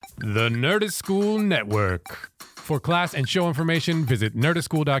The Nerdist School Network. For class and show information, visit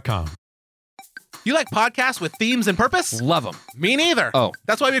nerdistschool.com. You like podcasts with themes and purpose? Love them. Me neither. Oh.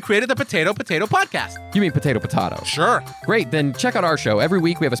 That's why we created the Potato Podcast. You mean potato? Sure. Great, then check out our show. Every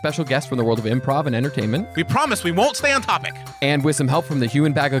week we have a special guest from the world of improv and entertainment. We promise we won't stay on topic. And with some help from the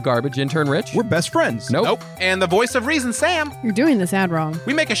human bag of garbage intern Rich. We're best friends. Nope. And the voice of reason, Sam. You're doing this ad wrong.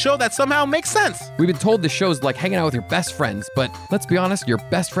 We make a show that somehow makes sense. We've been told this show's like hanging out with your best friends, but let's be honest, your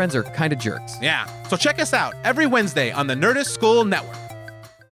best friends are kind of jerks. Yeah. So check us out every Wednesday on the Nerdist School Network.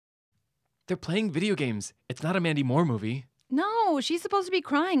 They're playing video games. It's not a Mandy Moore movie. No, she's supposed to be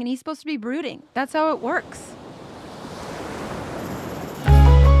crying and he's supposed to be brooding. That's how it works.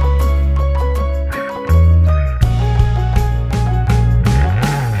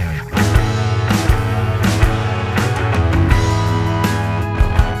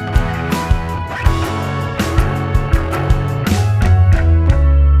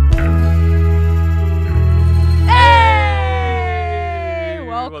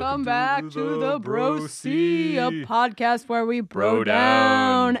 Welcome back to the BRO.C, a podcast where we bro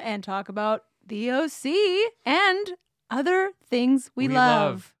down and talk about the OC and other things we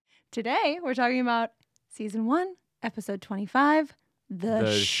love. Today, we're talking about Season 1, Episode 25,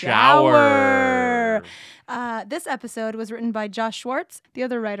 The Shower. This episode was written by Josh Schwartz. The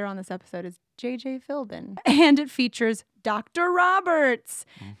other writer on this episode is J.J. Philbin. And it features Dr. Roberts.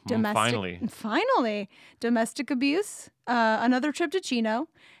 Finally. Domestic abuse, another trip to Chino,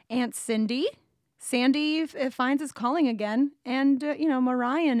 Aunt Cindy. Sandy finds his calling again. And,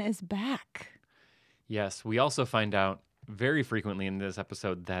 Marion is back. Yes, we also find out very frequently in this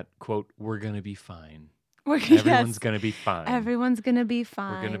episode that, quote, we're going to be fine. Everyone's going to be fine. Everyone's going to be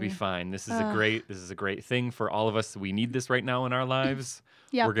fine. We're going to be fine. This is a great thing for all of us. We need this right now in our lives.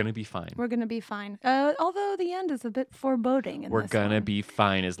 Yeah. We're going to be fine. We're going to be fine. Although the end is a bit foreboding. We're going to be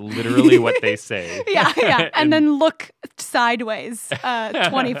fine is literally what they say. Yeah. And then look sideways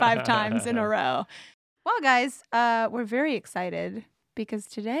 25 times in a row. Well, guys, we're very excited because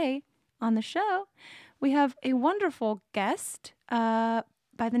today on the show, we have a wonderful guest by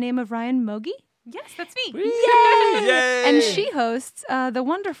the name of Ryan Mogge. Yes, that's me. Yay! And she hosts the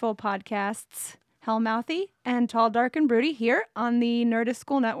wonderful podcasts Hellmouthy and Tall, Dark, and Broody here on the Nerdist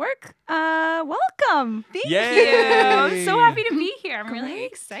School Network. Welcome. Thank you. I'm so happy to be here. I'm really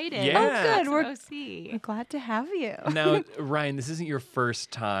excited. Yeah. Oh, good. We're We're glad to have you. Now, Ryan, this isn't your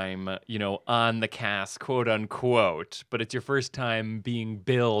first time, on the cast, quote unquote, but it's your first time being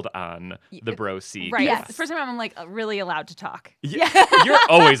billed on the BRO.C. Right. Yes. It's the first time I'm really allowed to talk. Yeah. You're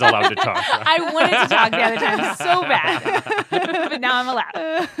always allowed to talk. Right? I wanted to talk the other time so bad, but now I'm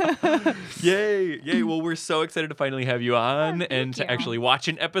allowed. Yay. Well, we're so excited to finally have you on and to actually watch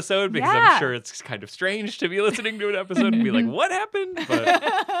an episode because Yeah. I'm sure it's kind of strange to be listening to an episode and be like, what happened?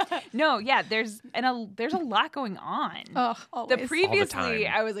 But No, yeah, there's a lot going on. Oh, always. Previously,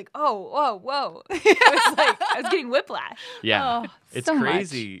 time. I was like, whoa. I was getting whiplash. yeah, Oh, it's so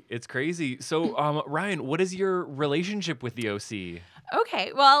crazy. It's crazy. So, Ryan, what is your relationship with the OC?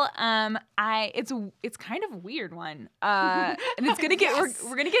 Okay, well, it's kind of a weird one, and it's gonna get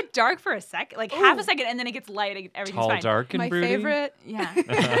we're gonna get dark for a second, like half a second, and then it gets light. Everything's Tall, fine. dark, and My broody? favorite. Yeah,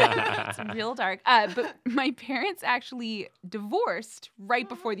 it's real dark. But my parents actually divorced right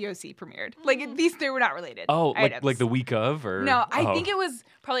before the OC premiered. Like at least they were not related. Oh, items. like the week of, or No, I oh. think it was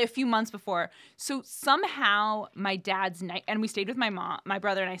probably a few months before. So somehow my dad's night, and we stayed with my mom. My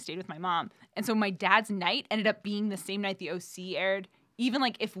brother and I stayed with my mom, and so my dad's night ended up being the same night the OC aired. Even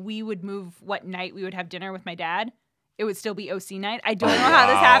like if we would move what night we would have dinner with my dad, it would still be OC night. I don't know how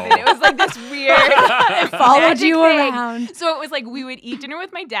this happened. It was like this weird It followed magic you thing. around. So it was like we would eat dinner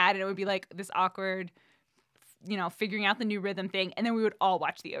with my dad, and it would be like this awkward, figuring out the new rhythm thing, and then we would all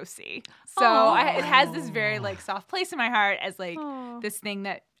watch the OC. So it has this very like soft place in my heart as like this thing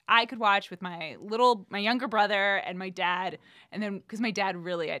that I could watch with my younger brother and my dad, and then because my dad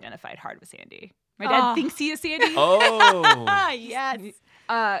really identified hard with Sandy. My dad thinks he is Sandy. Oh, Yes. he's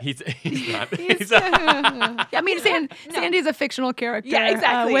not. I mean, Sandy's a fictional character. Yeah,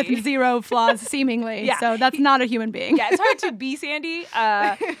 exactly. With zero flaws, seemingly. Yeah. So that's not a human being. Yeah, it's hard to be Sandy.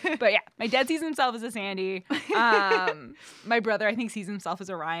 But yeah, my dad sees himself as a Sandy. My brother, I think, sees himself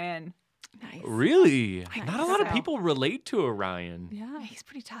as Orion. Nice. Really? Not a lot of so. people relate to Orion. Yeah. He's a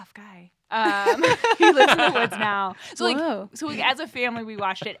pretty tough guy. He lives in the woods now. Whoa. So as a family, we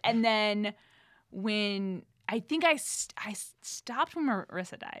watched it, and then when I think I stopped when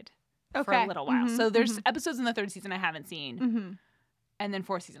Marissa died for a little while. So there's episodes in the third season I haven't seen, and then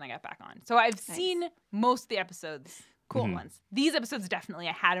fourth season I got back on. So I've seen most of the episodes cool ones. These episodes definitely,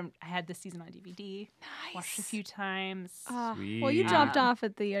 I had this season on DVD. Nice. Watched a few times. Sweet. Well, you dropped off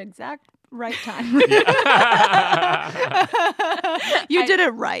at the exact right time. You did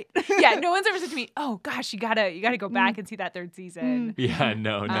it right. Yeah, no one's ever said to me, "Oh gosh, you gotta go back and see that third season." Yeah,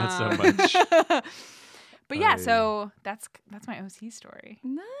 no, not so much. But yeah, so that's my OC story.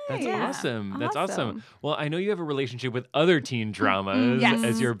 Nice. That's awesome. That's awesome. Well, I know you have a relationship with other teen dramas, Yes.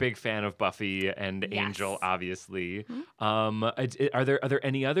 as you're a big fan of Buffy and Yes. Angel, obviously. Are there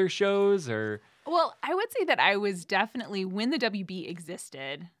any other shows or? Well, I would say that I was definitely, when the WB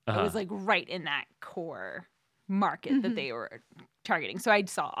existed, I was like right in that core market that they were targeting. So I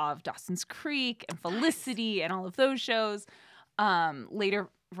saw all of Dawson's Creek and Felicity and all of those shows. Later,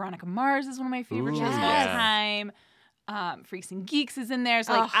 Veronica Mars is one of my favorite shows of all time. Freaks and Geeks is in there.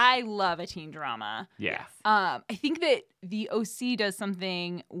 So like, I love a teen drama. Yeah. I think that the OC does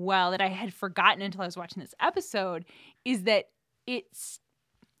something well that I had forgotten until I was watching this episode, is that it's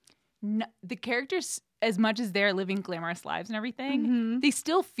the characters, as much as they're living glamorous lives and everything, they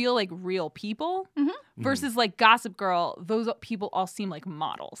still feel like real people. Versus like Gossip Girl, those people all seem like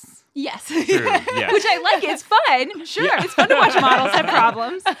models. Yes. True. Yeah. Which I like. It's fun. Sure. Yeah. It's fun to watch models have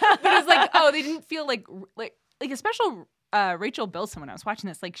problems. But it's like, they didn't feel like a special Rachel Bilson when I was watching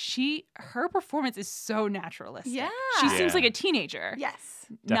this. Like her performance is so naturalistic. Yeah. She seems like a teenager. Yes.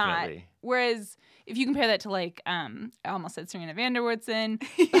 Definitely. Whereas if you compare that to like, I almost said Serena van der Woodsen,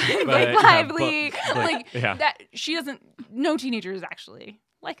 But, like Lively, but, that she doesn't. No teenager is actually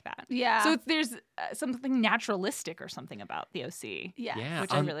like that. Yeah. So there's something naturalistic or something about the OC. Yeah.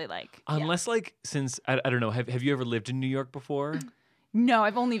 Which I really like. Unless since I don't know, have you ever lived in New York before? No,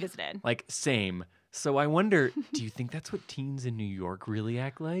 I've only visited. Like same. So I wonder, do you think that's what teens in New York really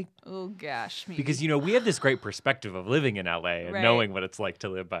act like? Oh gosh, maybe. Because we have this great perspective of living in LA and knowing what it's like to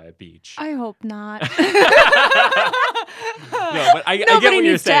live by a beach. I hope not. No, but I get Nobody what you're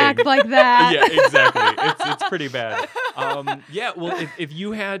needs to saying. act like that. Yeah, exactly. It's pretty bad. Well, if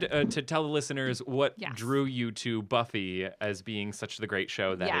you had to tell the listeners what drew you to Buffy as being such the great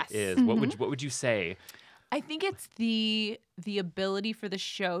show that it is, what would you say? I think it's the ability for the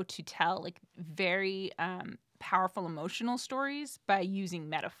show to tell like very powerful emotional stories by using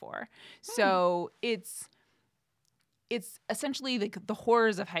metaphor. So it's essentially like the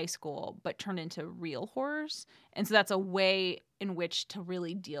horrors of high school, but turned into real horrors. And so that's a way in which to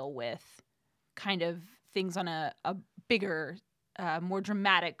really deal with kind of things on a bigger, more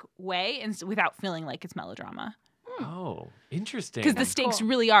dramatic way, and so without feeling like it's melodrama. Oh, interesting. Because the stakes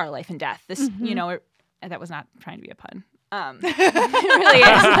really are life and death. This, that was not trying to be a pun. It really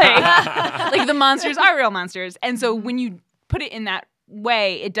is like the monsters are real monsters, and so when you put it in that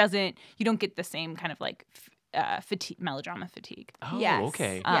way, you don't get the same kind of like melodrama fatigue. Oh, Yes.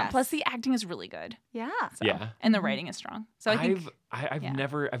 okay. Plus the acting is really good. Yeah. Yeah. And the writing is strong. So I think I've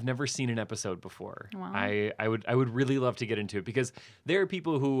never seen an episode before. Wow. I would really love to get into it, because there are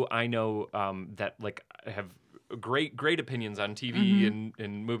people who I know that like have great opinions on TV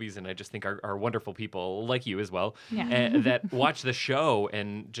and movies, and I just think are wonderful people like you as well, and that watch the show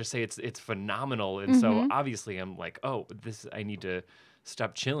and just say it's phenomenal. And so obviously I'm like, I need to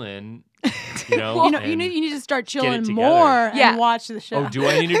stop chilling, you need to start chilling more and watch the show. Oh, do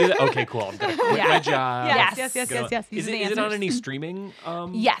I need to do that? Okay, cool. I'm gonna quit my job. Yes. Is it on any streaming?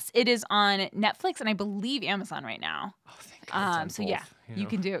 Yes, it is on Netflix and I believe Amazon right now. Oh, thank God. So you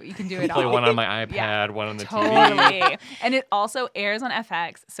can do it play all. one on my iPad, one on the TV. Totally. And it also airs on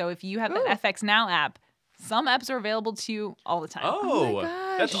FX. So if you have the FX Now app, some apps are available to you all the time. Oh, my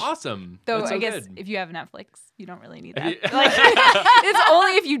gosh. that's awesome. Though that's so I guess good. if you have Netflix, you don't really need that. Like, it's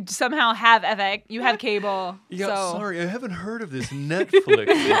only if you somehow have FX, you have cable. Sorry, I haven't heard of this Netflix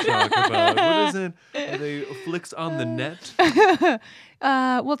you talk about. What is it? Are they flicks on the net?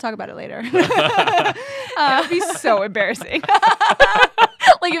 We'll talk about it later. That would be so embarrassing.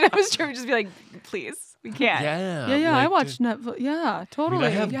 Like if that was true, we'd just be like, please. We can't. Yeah. I watch Netflix. Yeah, totally. I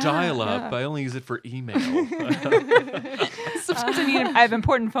have dial-up. I only use it for email. Sometimes I have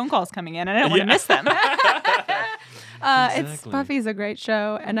important phone calls coming in, and I don't want to miss them. It's Buffy's a great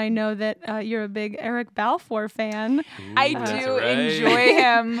show, and I know that you're a big Eric Balfour fan. Ooh, I do enjoy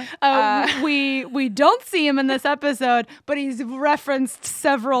him. We don't see him in this episode, but he's referenced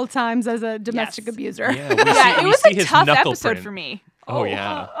several times as a domestic abuser. Yeah, it was a tough episode for me. Oh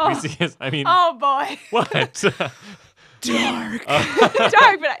yeah. We see his, oh boy. What? Dark.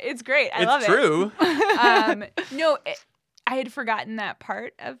 Dark, but it's great. I love it. It's true. No, I had forgotten that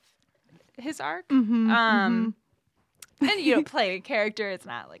part of his arc. And play a character. It's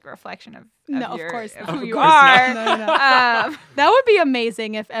not like a reflection of No, of course of not. who you Of course are. not. No. That would be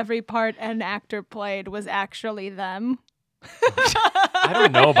amazing if every part an actor played was actually them. I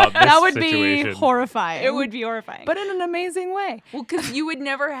don't know about this That would situation. be horrifying. It would be horrifying. but in an amazing way. well, because you would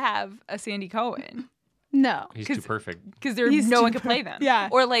never have a Sandy Cohen. No. He's too perfect. Because He's no one too could play them. Yeah.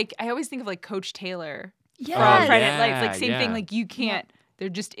 Or like I always think of like Coach Taylor from Yes. Friday yeah, Night Lights. Like same thing. yeah. Like you can't. There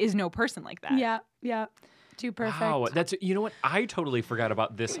just is no person like that. Yeah. Too perfect. Wow, that's you know what? I totally forgot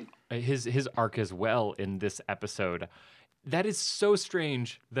about this his arc as well in this episode. That is so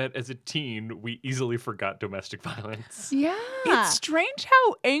strange that as a teen we easily forgot domestic violence. Yeah. It's strange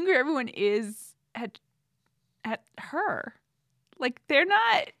how angry everyone is at her. Like they're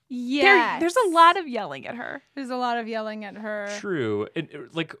not. Yeah. There's a lot of yelling at her. There's a lot of yelling at her. True. And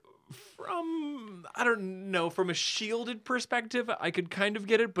like from I don't know, from a shielded perspective, I could kind of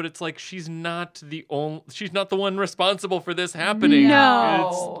get it, but it's like she's not the one responsible for this happening.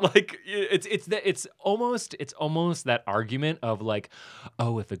 No. It's like it's almost that argument of like,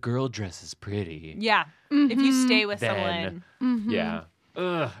 oh, if a girl dresses pretty. Yeah. If you stay with Then- someone. Yeah.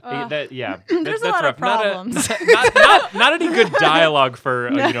 Ugh. There's There's a lot of problems. Not any good dialogue for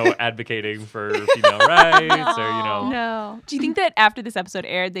advocating for female rights or No. Do you think that after this episode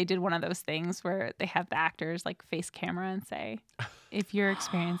aired, they did one of those things where they have the actors like face camera and say, if you're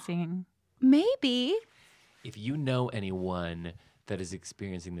experiencing. Maybe. if you know anyone that is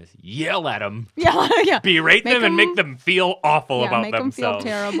experiencing this, yell at them. Yeah. Berate them and make them feel awful about make them feel themselves.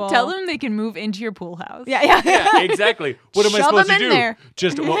 terrible. Tell them they can move into your pool house. Yeah. Yeah, exactly. What am I Shove supposed them to in do? there.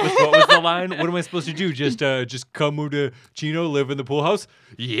 Just what was the line? What am I supposed to do? Just come to Chino, live in the pool house?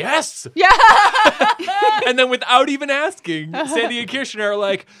 Yes. Yeah. And then without even asking, Sandy and Kirshner are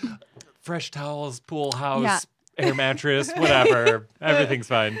like, fresh towels, pool house, air mattress, whatever. Everything's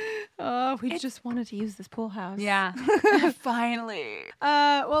fine. Oh, we just wanted to use this pool house. Yeah. Finally.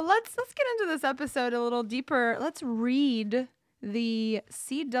 Well, let's get into this episode a little deeper. Let's read the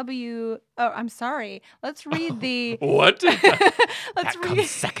CW. Oh, I'm sorry. Let's read the. What? Let's That read. comes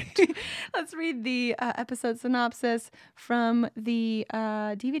second. Let's read the episode synopsis from the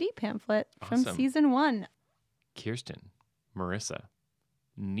DVD pamphlet from Awesome. season 1. Kirsten, Marissa,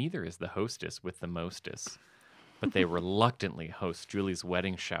 neither is the hostess with the mostess, but they reluctantly host Julie's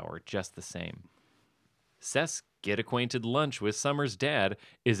wedding shower just the same. Seth's get-acquainted lunch with Summer's dad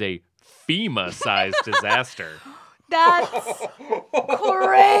is a FEMA-sized disaster. That's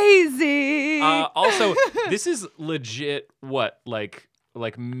crazy. Also, this is legit, like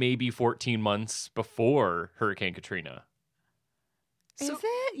maybe 14 months before Hurricane Katrina. Is So-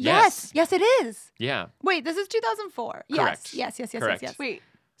 it? Yes. Yes, it is. Yeah. Wait, this is 2004. Correct. Yes. Correct. Wait.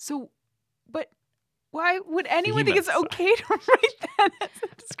 So, but why would anyone think it's FEMA okay to write that as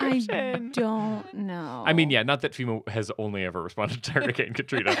a I description? don't know. I mean, yeah, not that FEMA has only ever responded to Hurricane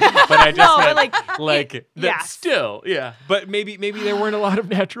Katrina, but I just No, meant, but that yes. still, yeah. But maybe there weren't a lot of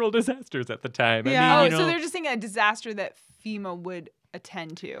natural disasters at the time. Yeah. I Oh, mean, so they're just saying a disaster that FEMA would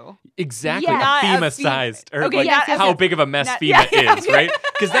attend to. exactly Yeah. Not a FEMA-sized, or Okay, like yeah, how okay. big of a mess Not- FEMA yeah. is, right?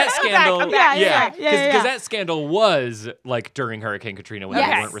 Because that scandal, I'm back. Yeah. because that scandal was like during Hurricane Katrina when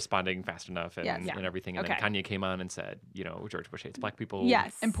Yes. they weren't responding fast enough and, Yes. and everything. And Okay. then Kanye came on and said, George Bush hates black people.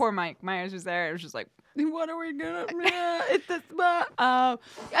 Yes. And poor Mike Myers was there. It was just like, What are we gonna? It's this. I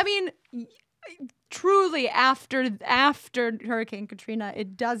mean, truly, after Hurricane Katrina,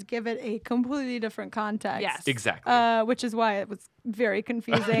 it does give it a completely different context. yes. Exactly. Which is why it was very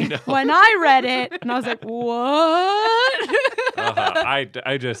confusing when I read it, and I was like, "What?"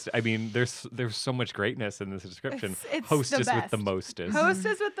 I mean, there's so much greatness in this description. It's Hostess the with the best. mostest.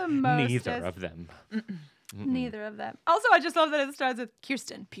 Hostess with the most. Neither of them. Neither of them. Also, I just love that it starts with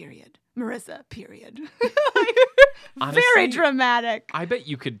Kirsten, period. Marissa, period. Honestly, Very dramatic. I bet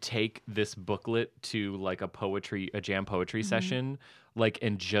you could take this booklet to like a jam poetry session,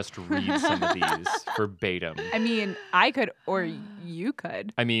 and just read some of these verbatim. I mean, I could, or you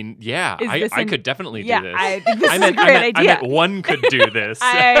could. I mean, yeah, Is this I an- could definitely Yeah, do this. I think this is a I great idea. meant one could do this.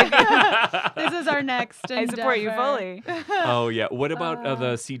 This is our next I support you endeavor. fully. Oh yeah. What about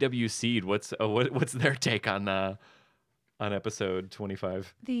the CW Seed? What's their take on episode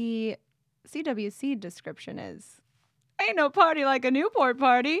 25? The CWC description is, ain't no party like a Newport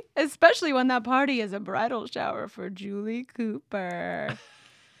party, especially when that party is a bridal shower for Julie Cooper.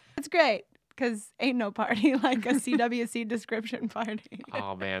 It's great, because ain't no party like a CWC description party.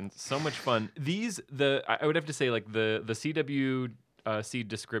 Oh man, so much fun. I would have to say like the CW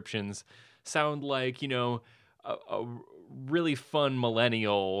descriptions sound like a really fun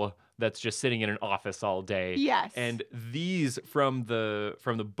millennial that's just sitting in an office all day. Yes. And these from the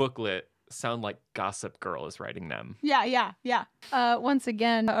booklet sound like Gossip Girl is writing them. Yeah. Once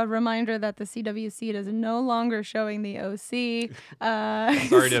again, a reminder that the CWC is no longer showing the OC.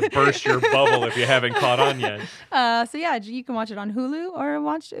 Sorry to burst your bubble if you haven't caught on yet. So yeah, you can watch it on Hulu or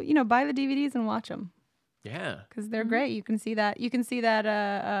watch, buy the DVDs and watch them. Yeah. Because they're great. You can see that.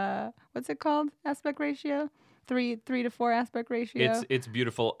 What's it called? Aspect ratio? 3 to 4 aspect ratio. It's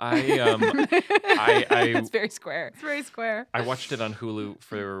beautiful. It's very square. It's very square. I watched it on Hulu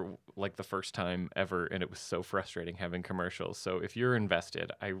for like the first time ever, and it was so frustrating having commercials. So if you're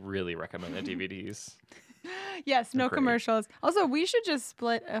invested, I really recommend the DVDs. Yes, no great. commercials. Also, we should just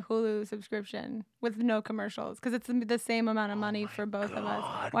split a Hulu subscription with no commercials because it's the same amount of money for both of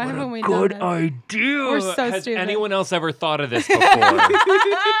us. Why haven't we done this? idea. We're so Has stupid. anyone else ever thought of this before?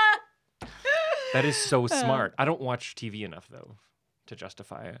 That is so smart. I don't watch TV enough though to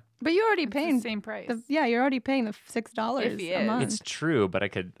justify it. But you already It's paying the same price. you're already paying the $6 Iffy a is. month. It's true, but I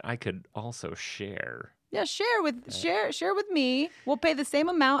could also share. Yeah, share with me. We'll pay the same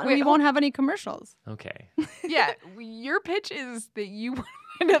amount, and Wait, we won't have any commercials. Okay. Yeah, your pitch is that you want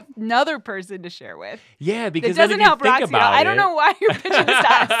to find another person to share with. Yeah, It because then doesn't if you help think Roxy at all. about I don't know why you're pitching this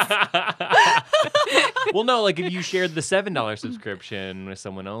to us. Well, no, like if you shared the $7 subscription with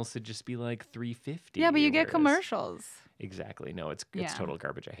someone else, it'd just be like $3.50. Yeah, but you get whereas- commercials. Exactly. No, it's Yeah. total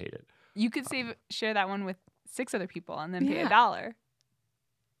garbage. I hate it. You could share that one with 6 other people and then pay Yeah. $1.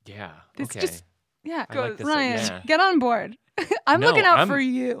 Yeah. This okay. just Yeah, I like this, Ryan, yeah. get on board. I'm No, looking out I'm- for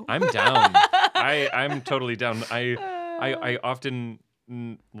you. I'm down. I'm totally down. I often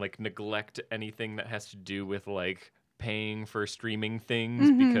like neglect anything that has to do with like paying for streaming things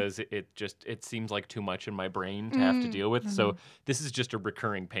because it seems like too much in my brain to have to deal with. So this is just a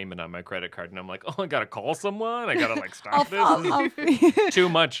recurring payment on my credit card, and I'm like, oh, I gotta call someone. I gotta like stop this. This is too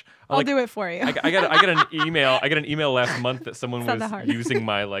much. I'll do it for you. I got an email. I got an email last month that someone It's not was that hard. using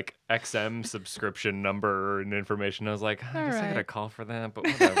my like XM subscription number and information. I was like, I guess I Alright. gotta call for that, but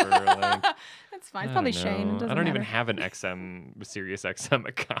whatever. Like, It's fine. It's I probably don't Shane. know. It doesn't I don't even matter. have an XM Sirius XM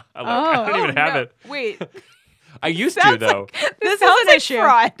account. I Oh. don't even have no. it. Wait, I used to Sounds though. this sounds sounds an like issue.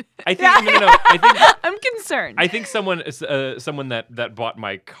 fraud. I think no. I'm concerned. I think someone that bought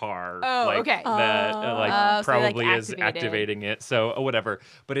my car. Oh, like, okay. That Oh, so they, like, probably is activated. activating it. So whatever.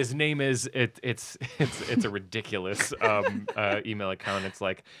 But his name is it's a ridiculous email account. It's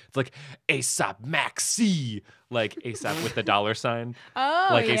like ASAP Maxi, like ASAP with the $sign, oh,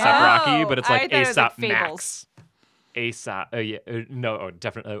 like yeah. ASAP Rocky, but it's I like thought it was like ASAP Max. Fables. ASAP. No,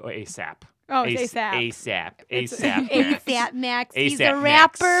 definitely ASAP. Oh, it's ASAP. ASAP. It's ASAP. Max. ASAP Max. He's a ASAP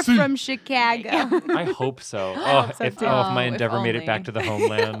rapper Max. from Chicago. I hope so. hope so if too. my Oh, endeavor if made it only. back to the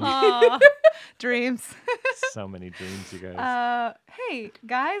homeland. Aw, dreams. So many dreams, you guys. Hey,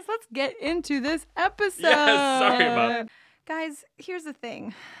 guys, let's get into this episode. Yes, sorry about it. Guys, here's the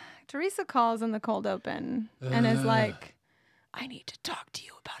thing. Theresa calls in the cold open and is like, I need to talk to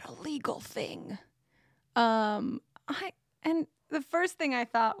you about a legal thing. And the first thing I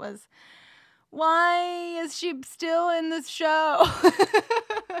thought was, why is she still in this show?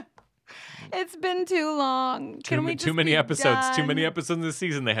 It's been too long. Can we just too many be episodes. Too done? many episodes this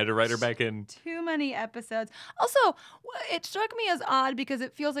season. They had to write her back in. Too many episodes. Also, it struck me as odd because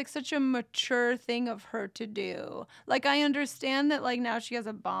it feels like such a mature thing of her to do. Like, I understand that, like, now she has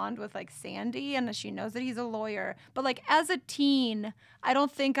a bond with, like, Sandy and she knows that he's a lawyer. But, like, as a teen, I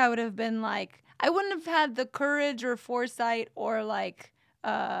don't think I would have been, like, I wouldn't have had the courage or foresight or, like,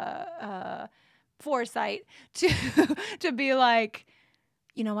 foresight to be like,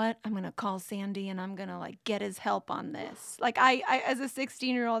 you know what? I'm going to call Sandy and I'm going to like get his help on this. Like I as a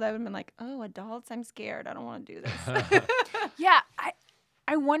 16-year-old, I would have been like, oh, adults, I'm scared. I don't want to do this. Yeah,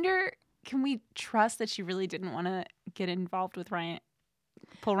 I wonder, can we trust that she really didn't want to get involved with Ryan,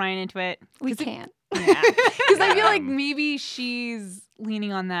 pull Ryan into it? We can't. Yeah. Because I feel like maybe she's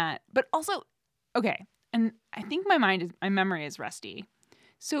leaning on that. But also, okay, and I think my memory is rusty.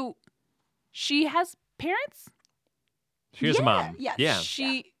 So she has parents? She has a mom. yes.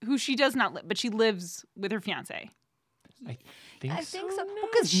 Yeah. Who she does not live, but she lives with her fiance. I I think so. No.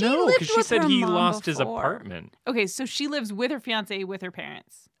 Because she No, lived she with said her he mom lost his before. apartment. Okay, so she lives with her fiance with her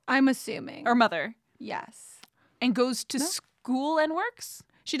parents I'm assuming. or mother Yes. and goes to No. school and works.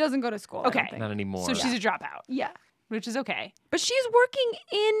 She doesn't go to school. I don't Okay. think. Not anymore. So she's a dropout, Yeah. which is okay. But she's working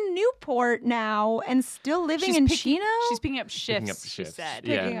in Newport now and still living She's in picking- Chino. She's picking up shifts. up She shifts. said.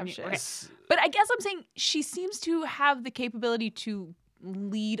 Yeah. Picking up Okay. shifts. But I guess I'm saying she seems to have the capability to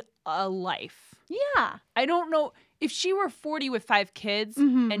lead a life. Yeah. I don't know if she were 40 with 5 kids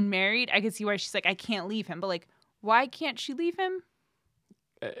Mhm. and married. I could see why she's like, I can't leave him. But like, why can't she leave him?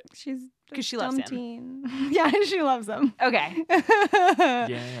 She's because she dumb loves him. teen. Yeah, she loves him. Okay.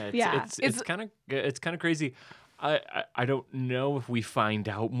 It's kind of crazy. I don't know if we find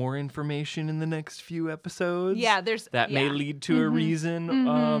out more information in the next few episodes. Yeah, may lead to a reason,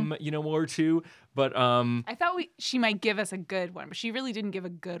 or two. But I thought she might give us a good one, but she really didn't give a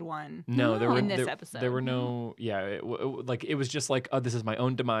good one. No, in this episode. There were no. Yeah, it was just like, oh, this is my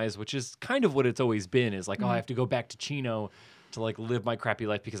own demise, which is kind of what it's always been. Is like, oh, I have to go back to Chino to like live my crappy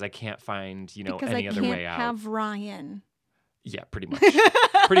life because I can't find any other way out. Have Ryan. Yeah, pretty much.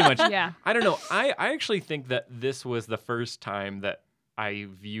 Pretty much. Yeah. I don't know. I actually think that this was the first time that I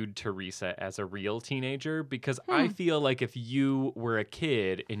viewed Theresa as a real teenager, because I feel like if you were a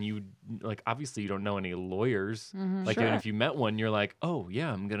kid and you like, obviously you don't know any lawyers, like even if you met one, you're like, oh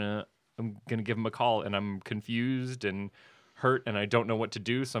yeah, I'm gonna give him a call, and I'm confused and hurt and I don't know what to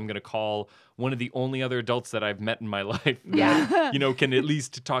do, so I'm gonna call one of the only other adults that I've met in my life that can at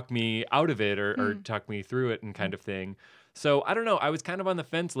least talk me out of it or talk me through it and kind of thing. So I don't know. I was kind of on the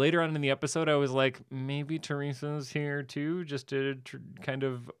fence. Later on in the episode, I was like, maybe Theresa's here too, just to kind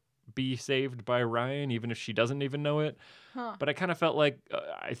of be saved by Ryan, even if she doesn't even know it. But I kind of felt like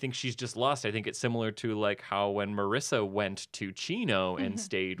I think she's just lost. I think it's similar to like how when Marissa went to Chino and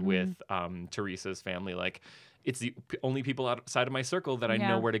stayed with Theresa's family, like it's the only people outside of my circle that I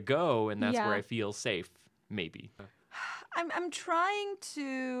know where to go, and that's where I feel safe. Maybe. I'm trying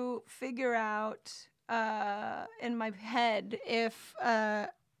to figure out in my head if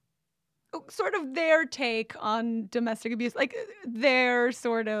sort of their take on domestic abuse, like their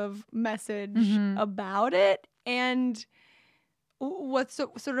sort of message about it, and what's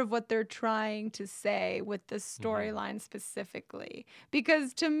sort of what they're trying to say with the storyline specifically.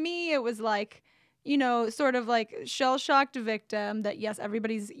 Because to me, it was like, sort of like shell-shocked victim that, yes,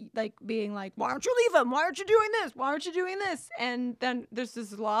 everybody's like being like, why aren't you leave him? Why aren't you doing this? Why aren't you doing this? And then there's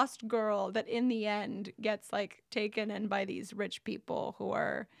this lost girl that in the end gets like taken in by these rich people who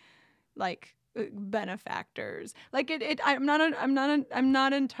are like benefactors. Like I'm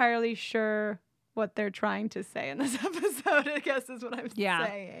not entirely sure what they're trying to say in this episode, I guess is what I'm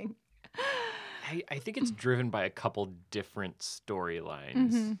saying. I think it's driven by a couple different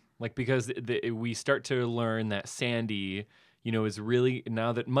storylines. Like, because we start to learn that Sandy, is really,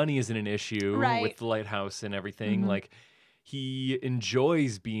 now that money isn't an issue with the lighthouse and everything, like he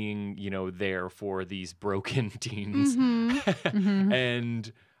enjoys being, there for these broken teens.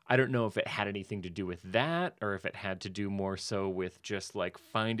 And I don't know if it had anything to do with that, or if it had to do more so with just like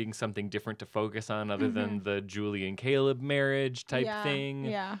finding something different to focus on other than the Julie and Caleb marriage type thing.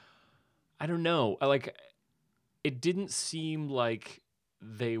 Yeah. I don't know. Like, it didn't seem like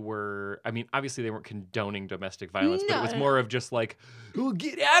they were, I mean, obviously they weren't condoning domestic violence, but it was more of just like, oh,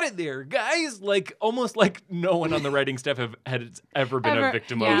 get out of there, guys. Like, almost like no one on the writing staff had ever been a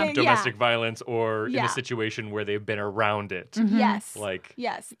victim of domestic violence or in a situation where they've been around it. Yes. Like,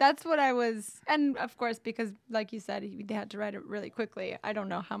 yes, that's what I was. And of course, because like you said, they had to write it really quickly. I don't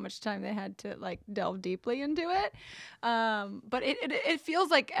know how much time they had to like delve deeply into it. But it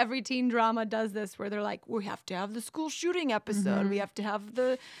feels like every teen drama does this, where they're like, we have to have the school shooting episode. We have to have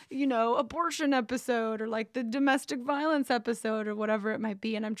the, abortion episode, or like the domestic violence episode, or whatever it might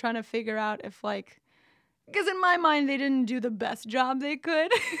be. And I'm trying to figure out if like, because in my mind, they didn't do the best job they could.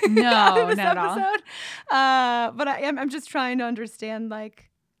 No, out of this not episode. At all. But I'm just trying to understand, like,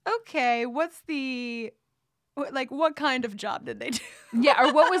 okay, what's the, like, what kind of job did they do? Yeah,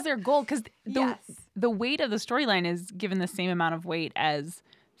 or what was their goal? Because Yes. the weight of the storyline is given the same amount of weight as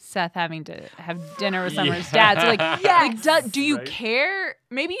Seth having to have dinner with Summer's dad. So, like, do you care?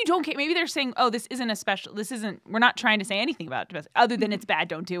 Maybe you don't care. Maybe they're saying, oh, we're not trying to say anything about domestic, other than it's bad,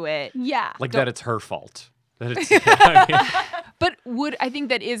 don't do it. Yeah. Like that it's her fault. That it's, But I think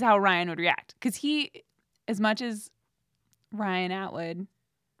that is how Ryan would react. Because he, as much as Ryan Atwood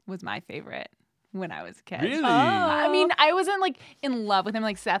was my favorite when I was a kid. Really? I mean, I wasn't like in love with him.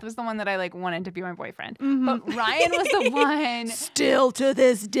 Like, Seth was the one that I like wanted to be my boyfriend. But Ryan was the one. Still to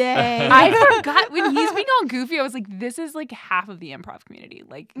this day. I forgot when he's being all goofy. I was like, this is like half of the improv community.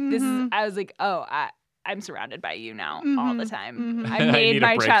 Like, this is, I was like, oh, I'm surrounded by you now all the time. I made need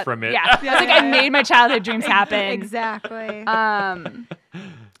my a break from it. Yeah. I was like, I made my childhood dreams happen. Exactly.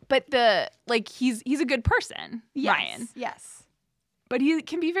 But he's a good person, Ryan. Yes. But he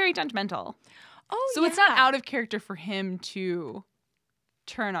can be very judgmental. Oh, so it's not out of character for him to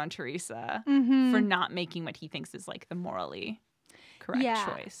turn on Theresa for not making what he thinks is like the morally correct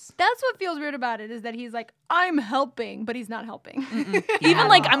choice. That's what feels weird about it, is that he's like, I'm helping, but he's not helping. Even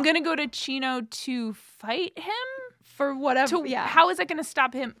like, I'm going to go to Chino to fight him for whatever. How is that going to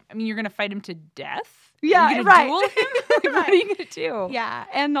stop him? I mean, you're going to fight him to death? Yeah, you're right. Duel him? Like, what are you going to do? Yeah,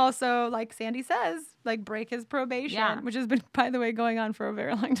 and also, like Sandy says, like break his probation, which has been, by the way, going on for a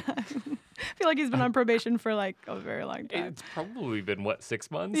very long time. I feel like he's been on probation for like a very long time. It's probably been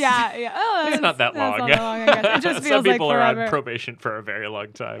 6 months? Yeah. Oh, it's not that long. Not that long, I guess. It just feels Some people like are forever. on probation for a very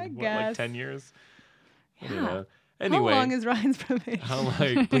long time. I What, guess. like 10 years? Yeah. Anyway, how long is Ryan's probation?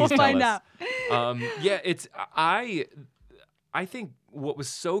 Please we'll tell find us. out. It's I think what was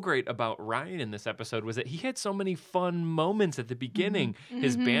so great about Ryan in this episode was that he had so many fun moments at the beginning.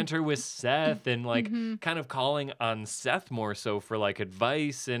 His banter with Seth and like kind of calling on Seth more so for like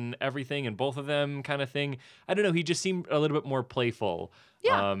advice and everything, and both of them kind of thing. I don't know. He just seemed a little bit more playful.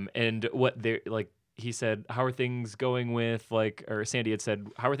 Yeah. And what they like. He said, "How are things going with like?" Or Sandy had said,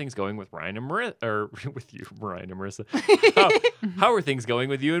 "How are things going with Ryan and Marissa?" Or with you, Ryan and Marissa. How are things going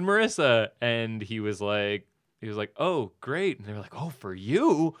with you and Marissa? And he was like, "Oh, great." And they were like, "Oh, for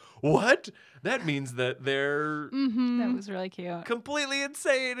you? What? That means that they're That was really cute. completely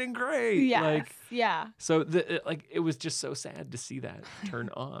insane and great." Yes. Like, yeah. so it was just so sad to see that turn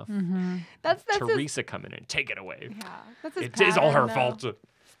off. That's Teresa come in and take it away. Yeah. That's his It is all her pattern, fault.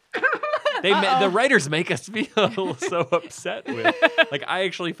 The writers make us feel so upset with. Like, I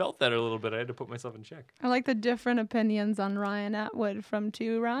actually felt that a little bit. I had to put myself in check. I like the different opinions on Ryan Atwood from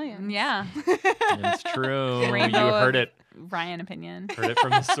two Ryans. Yeah. It's true. Rainbow You heard of it. Ryan opinion. Heard it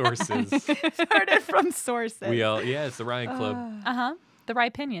from the sources. Heard it from sources. It's the Ryan Club. Uh-huh. The right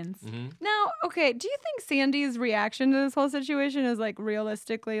opinions. Now, okay, do you think Sandy's reaction to this whole situation is like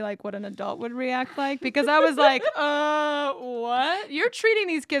realistically like what an adult would react like? Because I was like, what? You're treating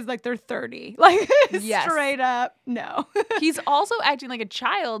these kids like they're 30. Like Yes. straight up, no. He's also acting like a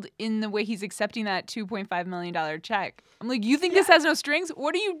child in the way he's accepting that $2.5 million check. I'm like, you think this has no strings?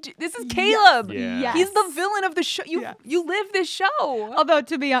 What are you This is Caleb. Yeah. Yes. He's the villain of the show. You live this show. Although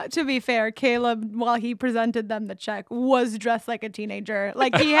to be fair, Caleb, while he presented them the check, was dressed like a teenager.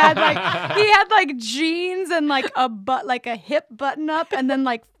 Like he had like jeans and like a hip button up and then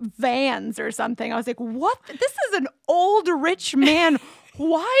like Vans or something. I was like, what? This is an old rich man.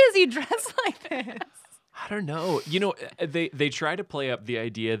 Why is he dressed like this? I don't know. You know, they try to play up the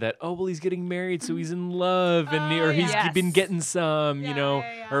idea that, oh, well, he's getting married, so he's in love, and or he's yes. been getting some, you know,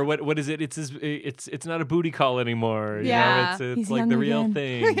 or what is it? It's not a booty call anymore. Yeah. You know, He's it's like young the real again.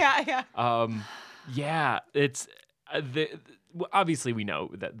 thing. Yeah. It's obviously we know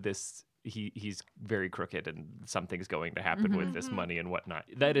that he's very crooked and something's going to happen with this money and whatnot.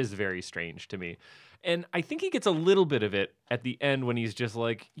 That is very strange to me. And I think he gets a little bit of it at the end when he's just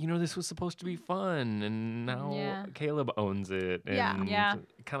like, you know, this was supposed to be fun and now Caleb owns it and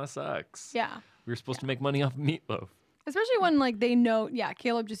it kind of sucks. Yeah. We were supposed to make money off of meatloaf. Especially when like they know,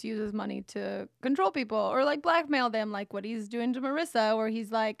 Caleb just uses money to control people or like blackmail them, like what he's doing to Marissa, where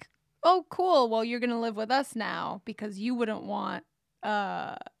he's like, oh, cool. Well, you're gonna live with us now because you wouldn't want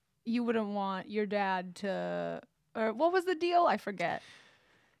your dad to, or what was the deal? I forget.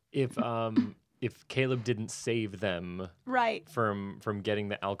 If Caleb didn't save them Right. from getting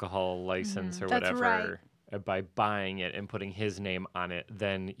the alcohol license or That's whatever by buying it and putting his name on it,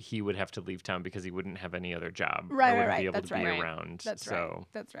 then he would have to leave town because he wouldn't have any other job. Right, or wouldn't right, be able that's to be right. around. That's so. right.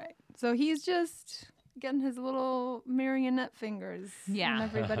 That's right. So he's just getting his little marionette fingers in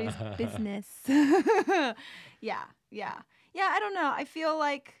everybody's business. Yeah. I don't know. I feel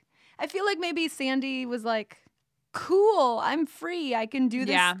like maybe Sandy was like, cool, I'm free. I can do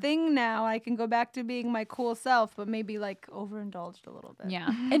this thing now. I can go back to being my cool self, but maybe like overindulged a little bit. Yeah.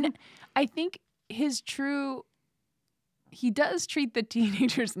 And I think he does treat the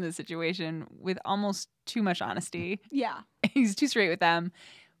teenagers in this situation with almost too much honesty. Yeah. He's too straight with them.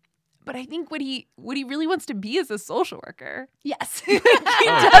 But I think what he really wants to be is a social worker. Yes. He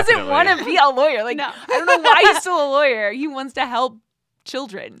doesn't want to be a lawyer. Like, I don't know why he's still a lawyer. He wants to help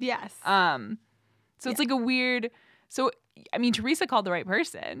children. Yes. So it's like a weird. So I mean, Theresa called the right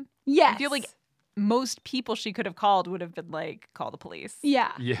person. Yes. I feel like most people she could have called would have been like, call the police.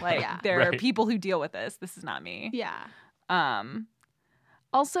 Yeah. Like there are people who deal with this. This is not me. Yeah.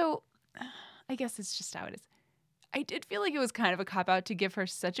 Also, I guess it's just how it is. I did feel like it was kind of a cop-out to give her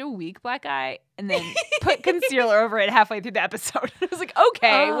such a weak black eye and then put concealer over it halfway through the episode. I was like,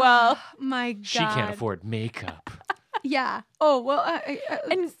 okay, well. My God. She can't afford makeup. Yeah. Oh, well.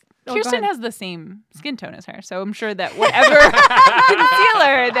 And go Kirsten ahead. has the same skin tone as her, so I'm sure that whatever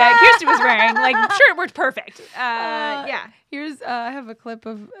concealer that Kirsten was wearing, like, sure, it worked perfect. Yeah. Here's, I have a clip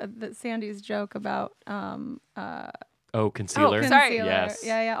of Sandy's joke about, Concealer. sorry. Yes.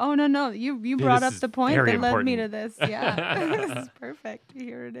 Yeah. Oh, no. You brought this up is the point very that led me to important. this. Yeah. This is perfect.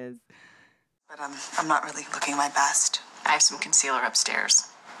 Here it is. But I'm not really looking my best. I have some concealer upstairs.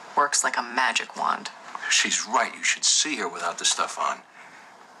 Works like a magic wand. She's right. You should see her without the stuff on.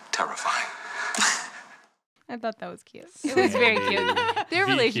 Terrifying. I thought that was cute. It was very cute. Their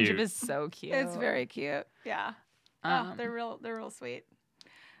Be relationship cute. is so cute. It's very cute. Yeah. They're real sweet.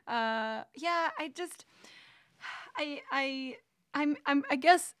 I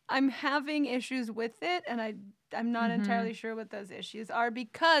guess I'm having issues with it, and I'm not entirely sure what those issues are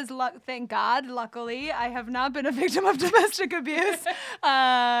because, thank God, luckily, I have not been a victim of domestic abuse.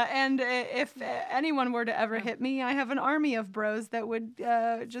 And if anyone were to ever hit me, I have an army of bros that would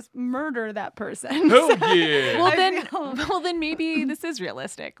just murder that person. Oh yeah. Well, then maybe this is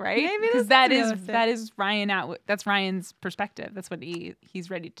realistic, right? Maybe this because is that realistic. is Ryan out. That's Ryan's perspective. That's what he's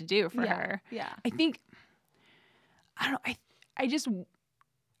ready to do for her. Yeah. I think. I don't know.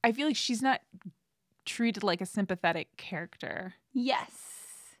 I feel like she's not treated like a sympathetic character. Yes.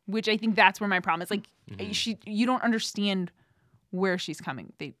 Which I think that's where my problem is. Like, you don't understand where she's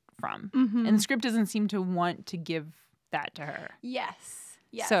coming from, and the script doesn't seem to want to give that to her. Yes.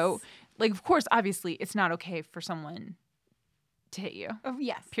 Yes. So, like, of course, obviously, it's not okay for someone to hit you.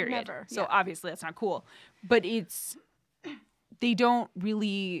 Yes. Period. Never. So Yeah. obviously, that's not cool. But they don't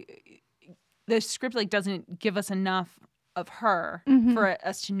really. The script doesn't give us enough of her for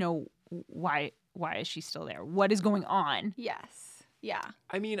us to know why is she still there? What is going on? Yes. Yeah.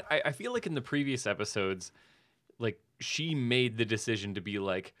 I mean, I feel like in the previous episodes, like, she made the decision to be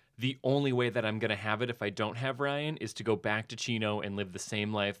like, the only way that I'm going to have it if I don't have Ryan is to go back to Chino and live the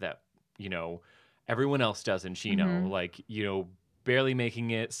same life that, everyone else does in Chino. Like, barely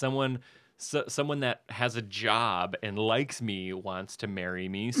making it. Someone that has a job and likes me wants to marry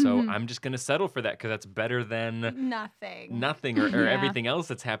me, so I'm just going to settle for that because that's better than nothing or everything else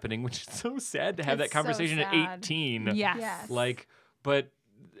that's happening, which is so sad to have that It's so conversation at sad. 18. Yes. Like, but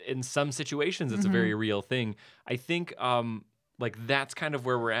in some situations, it's a very real thing. I think, that's kind of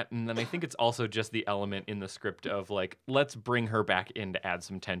where we're at. And then I think it's also just the element in the script of, like, let's bring her back in to add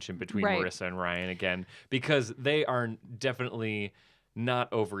some tension between Marissa and Ryan again, because they are definitely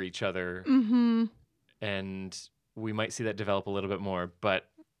not over each other. And we might see that develop a little bit more, but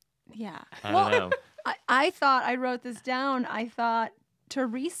Yeah. I don't know. I thought, I wrote this down, I thought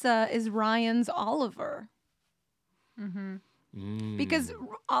Theresa is Ryan's Oliver. Because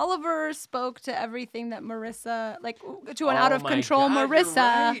Oliver spoke to everything that Marissa, like, to an out of control God, you're Marissa,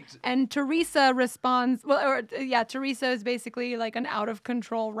 right. and Theresa responds. Theresa is basically like an out of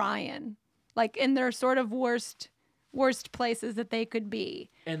control Ryan, like in their sort of worst places that they could be.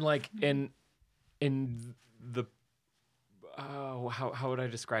 And like in the how would I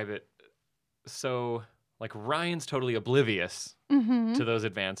describe it? So, like, Ryan's totally oblivious to those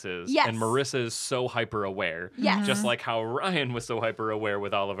advances. Yes. And Marissa is so hyper aware. Yes. Just like how Ryan was so hyper aware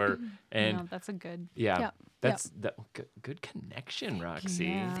with Oliver. And No, that's a good. yeah, Yep. that's good connection, Roxy.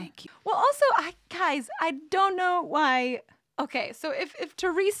 Yeah. Thank you. Well, also, guys, I don't know why. Okay, so if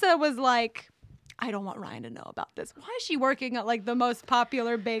Theresa was like, I don't want Ryan to know about this, why is she working at like the most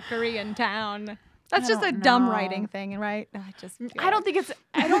popular bakery in town? That's just a don't dumb know. writing thing, right? I don't think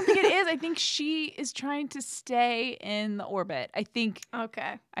it is. I think she is trying to stay in the orbit. I think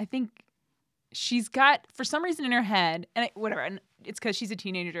she's got, for some reason in her head, and it's because she's a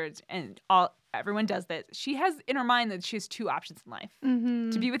teenager and everyone does this. She has in her mind that she has two options in life: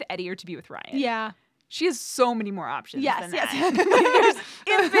 to be with Eddie or to be with Ryan. Yeah. She has so many more options. Yes, than yes. that.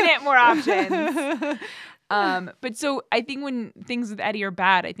 There's infinite more options. But so I think when things with Eddie are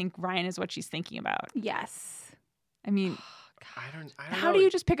bad, I think Ryan is what she's thinking about. Yes. I mean, I don't how know. do you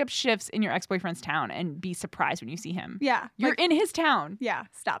just pick up shifts in your ex-boyfriend's town and be surprised when you see him? Yeah. You're in his town. Yeah.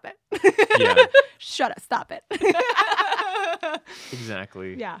 Stop it. Yeah. Shut up. Stop it.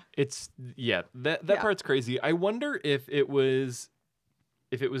 Exactly. Yeah. That part's crazy. I wonder if it was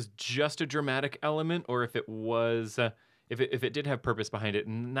just a dramatic element or if it was if it did have purpose behind it.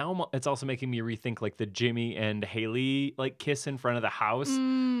 And now it's also making me rethink, like, the Jimmy and Haley, like, kiss in front of the house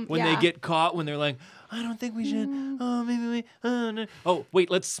when they get caught, when they're like, I don't think we should. Oh, maybe we. No. Oh, wait,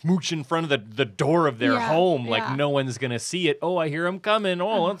 let's smooch in front of the door of their home. Like, no one's gonna see it. Oh, I hear them coming.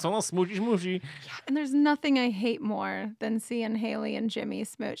 Oh, let's all smoochy. And there's nothing I hate more than seeing Haley and Jimmy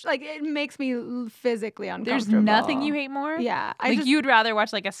smooch. Like, it makes me physically uncomfortable. There's nothing you hate more? Yeah. You'd rather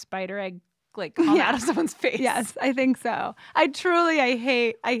watch, like, a spider egg, like, come out of someone's face. Yes, I think so. I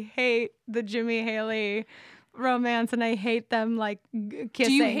hate the Jimmy Haley romance, and I hate them, like, kissing.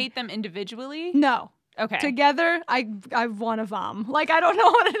 Do you hate them individually? No. Okay. Together, I want to vom. Like, I don't know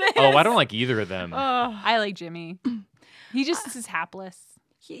what it is. Oh, I don't like either of them. I like Jimmy. He just is hapless.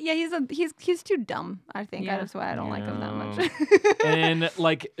 he's too dumb. I think that's why I don't like him that much. And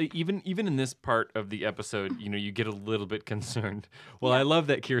like even in this part of the episode, you get a little bit concerned. Well, I love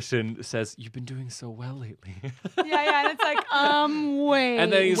that Kirsten says, "You've been doing so well lately." yeah, and it's like, wait.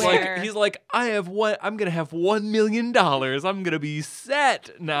 And then he's like, I'm gonna have $1 million. I'm gonna be set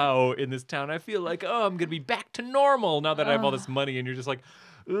now in this town. I feel like, I'm gonna be back to normal now that I have all this money. And you're just like,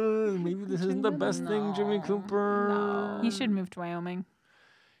 maybe this isn't the best thing, Jimmy Cooper. No. He should move to Wyoming.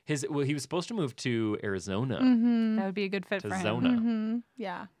 He was supposed to move to Arizona. Mm-hmm. That would be a good fit To for him. Zona. Mm-hmm.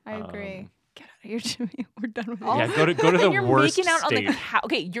 Yeah, I agree. Get out of here, Jimmy. We're done with Yeah, it. go to the You're worst making out state. on the couch.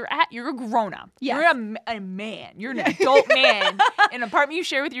 Okay, you're a grown up. Yes. You're a man. You're an adult man in an apartment you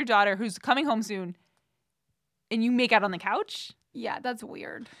share with your daughter who's coming home soon, and you make out on the couch. Yeah, that's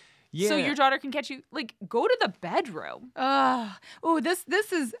weird. Yeah. So your daughter can catch you. Like, go to the bedroom.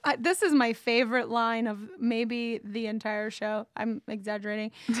 This is my favorite line of maybe the entire show. I'm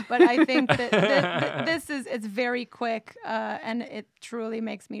exaggerating, but I think that it's very quick, and it truly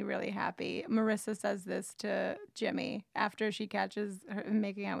makes me really happy. Marissa says this to Jimmy after she catches her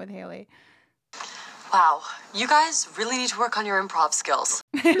making out with Haley. Wow, you guys really need to work on your improv skills.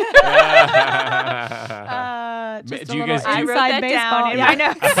 Just Do a you little guys do- I wrote inside that baseball. down in my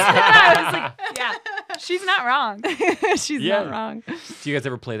notes. I was like, yeah, she's not wrong. She's Yeah. not wrong. Do you guys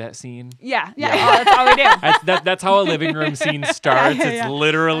ever play that scene? Yeah. Yeah. Oh, that's all we do. That's how a living room scene starts. Yeah. It's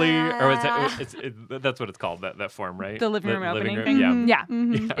literally, or that's what it's called. That form, right? The living room opening room, thing. Yeah.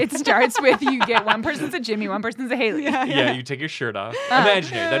 Yeah. It starts with you get one person's a Jimmy, one person's a Haley. Yeah, you take your shirt off.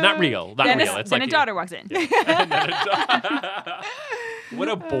 Imaginary. They're not real. Not Then, real. a, It's then like a daughter walks in. What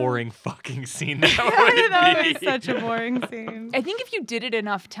a boring fucking scene that That would was be. such a boring scene. I think if you did it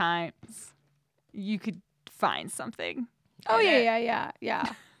enough times, you could find something. Oh in it.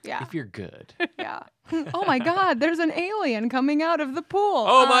 yeah. If you're good. Yeah. Oh my God, there's an alien coming out of the pool.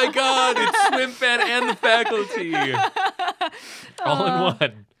 Oh my God, it's SwimFan and the faculty. All in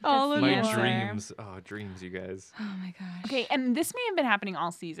one. All in My one. dreams. Oh, dreams, you guys. Oh my gosh. Okay, and this may have been happening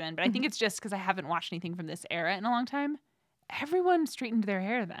all season, but I think it's just because I haven't watched anything from this era in a long time. Everyone straightened their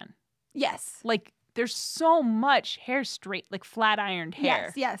hair then. Yes. Like, there's so much hair straight, like flat ironed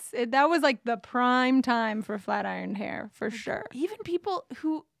hair. Yes. That was like the prime time for flat ironed hair, for sure. Even people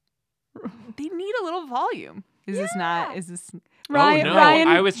who they need a little volume. Is this not? Is this? Ryan, no, Ryan,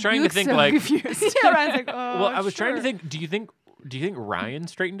 I was trying you to look think so like. confused. Yeah, Ryan's like, oh, Well, I was trying to sure. think. Do you think Ryan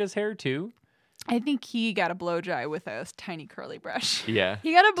straightened his hair too? I think he got a blow dry with a tiny curly brush. Yeah.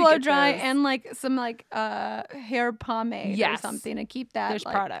 He got a blow get dry those. and like some like hair pomade or Yes. something to keep that. There's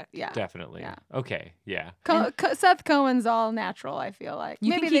like, product. Yeah. Definitely. Yeah. Okay. Yeah. Seth Cohen's all natural, I feel like.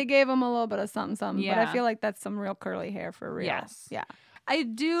 You Maybe think they gave him a little bit of something, but I Yeah. feel like that's some real curly hair for real. Yes. Yeah. I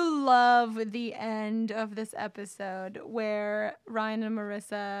do love the end of this episode where Ryan and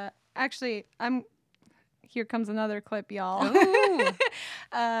Marissa actually here comes another clip, y'all.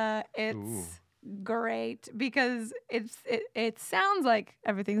 It's great because it sounds like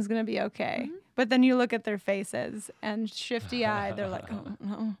everything's gonna be okay. But then you look at their faces and shifty eyed, they're like, oh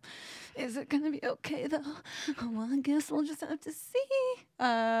no. Is it gonna be okay though? Oh, well, I guess we'll just have to see.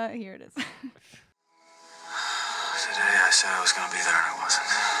 Here it is. Today I said I was gonna be there and I wasn't.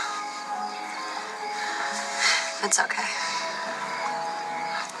 It's okay.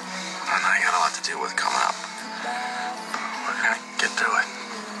 I know you got a lot to deal with coming up. We're gonna get through it.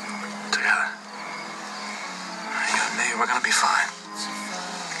 Together. You and me, we're gonna be fine.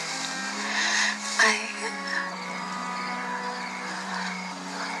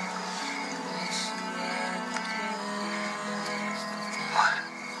 What?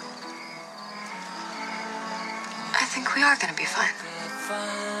 I think we are gonna be fine.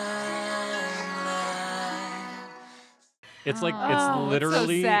 It's like it's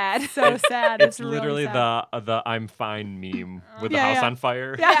literally so sad. So sad. It's really literally sad. the I'm fine meme with the Yeah, house yeah. on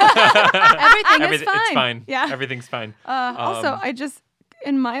fire. Everything is fine. It's fine. Yeah. Everything's fine. Also, I just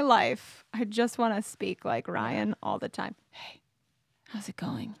in my life, I just want to speak like Ryan all the time. Hey, how's it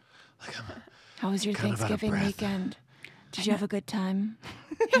going? How was your kind of out of Thanksgiving breath. weekend? Did you have a good time?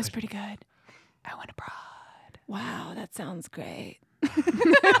 It was pretty good. I went abroad. Wow, that sounds great.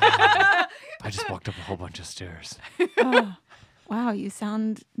 I just walked up a whole bunch of stairs. Oh, wow, you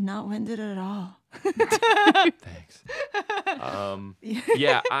sound not winded at all. Thanks.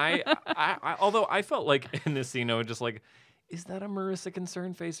 Yeah, I although I felt like in this scene, I was just like, is that a Marissa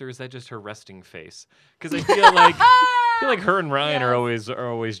concerned face or is that just her resting face? Because I feel like feel like her and Ryan are always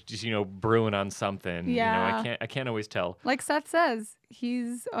just brewing on something. Yeah. I can't always tell. Like Seth says,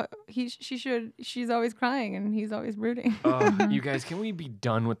 she's always crying and he's always brooding. You guys, can we be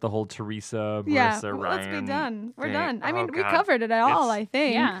done with the whole Theresa, Marissa, yeah, Ryan? Let's be done. We're thing? done. I mean, we God. covered it all, I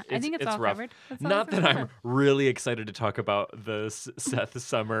think. Yeah, I think it's all rough. covered. Not that I'm really excited to talk about the Seth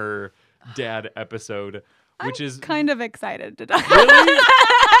Summer dad episode, which is kind of excited to talk. really.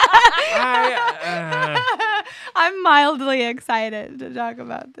 I'm mildly excited to talk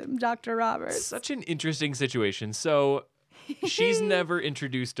about them, Dr. Roberts. Such an interesting situation. So she's never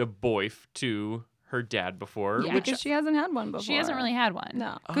introduced a boyf to her dad before. Yeah. Which Because she hasn't had one before. She hasn't really had one.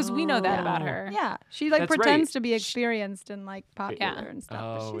 No. Because we know that about her. Yeah, she like That's pretends right. to be experienced and like popular Yeah. and stuff.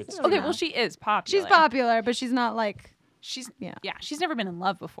 Oh, but she's it's really Okay, not. well, she is popular. She's popular, but she's not like She's Yeah. she's never been in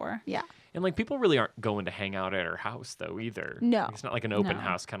love before. yeah. And like people really aren't going to hang out at her house though either. No. Like, it's not like an open No.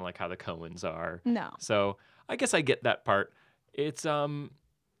 house, kind of like how the Coens are. No. So I guess I get that part. It's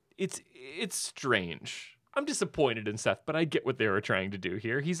strange. I'm disappointed in Seth, but I get what they were trying to do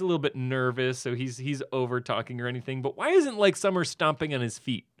here. He's a little bit nervous, so he's over talking or anything. But why isn't like Summer stomping on his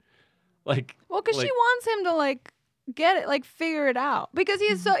feet? Like, Well, because she like- wants him to like get it, like figure it out. Because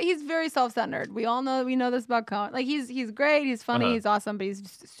he's very self-centered. We know this about Cohen. Like he's great, he's funny, he's awesome, but he's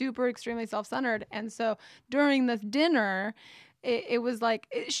super extremely self-centered. And so during this dinner, it was like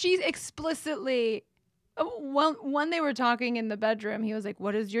she explicitly. When they were talking in the bedroom, he was like,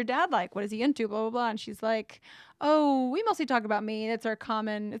 "What is your dad like? What is he into?" Blah blah blah. And she's like, "Oh, we mostly talk about me. It's our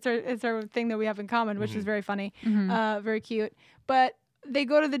thing that we have in common, which is very funny, very cute." But they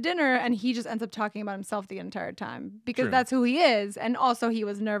go to the dinner, and he just ends up talking about himself the entire time because True. that's who he is. And also, he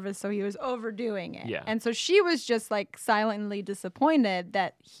was nervous, so he was overdoing it. Yeah. And so she was just like silently disappointed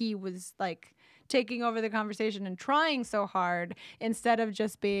that he was like taking over the conversation and trying so hard instead of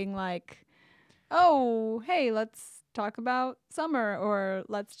just being like, "Oh, hey, let's talk about Summer," or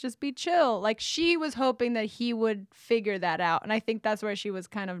 "Let's just be chill." Like she was hoping that he would figure that out. And I think that's where she was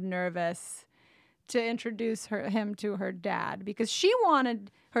kind of nervous to introduce him to her dad because she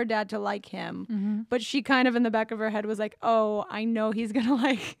wanted her dad to like him. But she kind of in the back of her head was like, "Oh, I know he's going to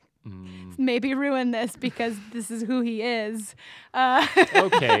like maybe ruin this because this is who he is."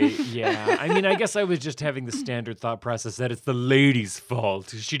 Okay, yeah. I mean, I guess I was just having the standard thought process that it's the lady's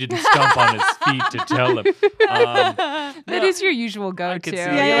fault. She didn't stomp on his feet to tell him. That is your usual go-to. see You're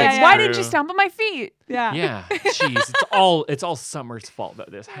that. like, Yeah. why did you stomp on my feet? Yeah. Yeah, jeez, it's all Summer's fault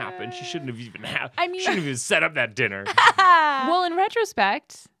that this happened. She shouldn't have even shouldn't have even set up that dinner. Well, in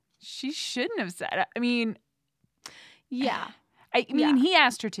retrospect, she shouldn't have said it. I mean, Yeah. he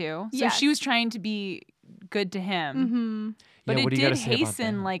asked her to, so Yes. she was trying to be good to him. Mm-hmm. But Yeah, what it do you did gotta say about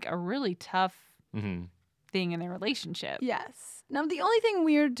hasten that? like a really tough Mhm. thing in their relationship. Yes. Now, the only thing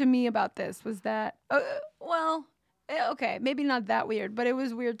weird to me about this was that, okay, maybe not that weird, but it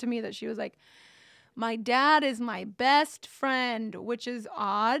was weird to me that she was like, "My dad is my best friend," which is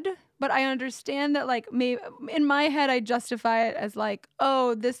odd, but I understand that, like, maybe in my head, I justify it as like,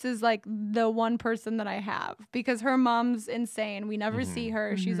 "Oh, this is like the one person that I have," because her mom's insane. We never see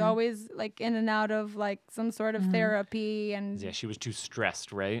her. She's always like in and out of like some sort of therapy and Yeah, she was too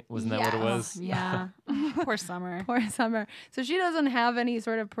stressed, right? Wasn't that what it Yes. was? Yeah. Poor Summer. poor Summer. So she doesn't have any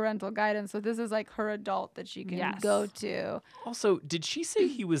sort of parental guidance. So this is like her adult that she can Yes. go to. Also, did she say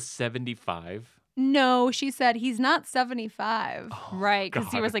he was 75? No, she said he's not 75. Right, because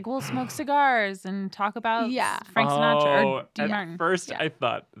he God. was like, we'll smoke cigars and talk about Yeah. Frank Sinatra or Dean at Martin. first Yeah. I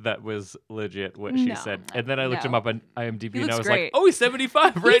thought that was legit what she No. said. And then I looked him No. up on IMDb and I looks was great. like, oh, he's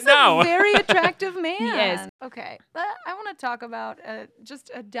 75 right He's now. a very attractive man. is. Okay, I want to talk about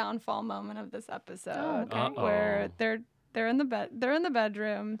just a downfall moment of this episode okay. where Uh-oh. they're in the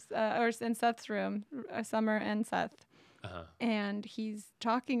bedrooms or in Seth's room, Summer and Seth. Uh-huh. And he's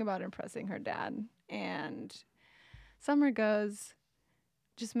talking about impressing her dad. And Summer goes,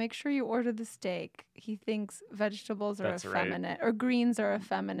 "Just make sure you order the steak." He thinks vegetables are That's right. effeminate or greens are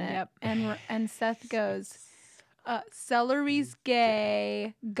effeminate. Yep. And Seth goes, "Celery's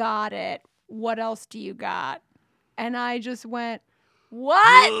gay. Got it. What else do you got?" And I just went,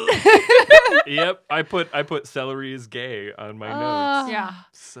 "What?" Yep, I put celery is gay on my notes. Yeah.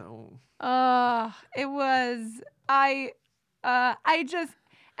 So It was I just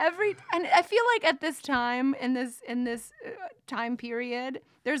and I feel like at this time in this time period,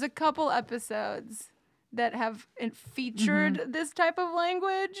 there's a couple episodes that have featured this type of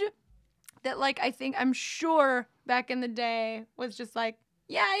language that like I'm sure back in the day was just like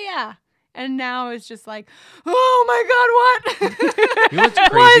yeah. And now it's just like, oh my God, what? You know what's Why is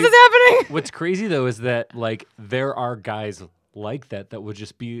crazy? this happening? What's crazy though is that like there are guys like that would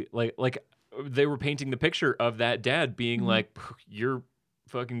just be like they were painting the picture of that dad being like, you're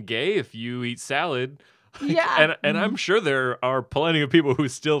fucking gay if you eat salad. Yeah. And I'm sure there are plenty of people who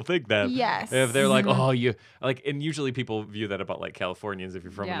still think that. Yes. If they're like, oh, you like, and usually people view that about like Californians if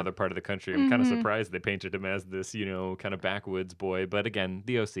you're from another part of the country. I'm kind of surprised they painted him as this, kind of backwoods boy. But again,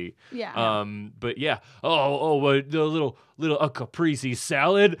 the OC. Yeah. But yeah. The little a caprese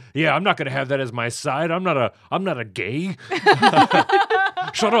salad. Yeah, I'm not gonna have that as my side. I'm not a gay.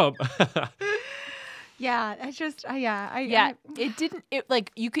 Shut up. Yeah. I just. It didn't. It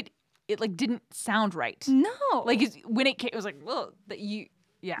like you could. It like didn't sound right. No. Like when it came, it was like, well, that you.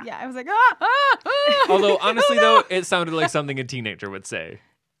 Yeah. Yeah. I was like, Although honestly though, it sounded like something a teenager would say.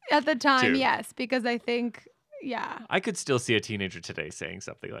 At the time, too. yes, because I think, I could still see a teenager today saying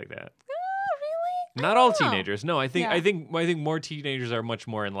something like that. Really? Not all teenagers. No, I think more teenagers are much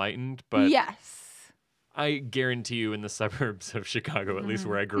more enlightened, but yes. I guarantee you in the suburbs of Chicago, at least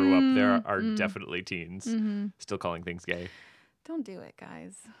where I grew up, there are definitely teens still calling things gay. Don't do it,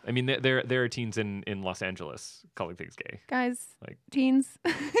 guys. I mean, there are teens in Los Angeles calling things gay. Guys, Like teens,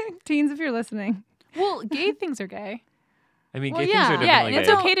 if you're listening. Well, gay things are gay. I mean, Well, gay things are yeah. Yeah, definitely and it's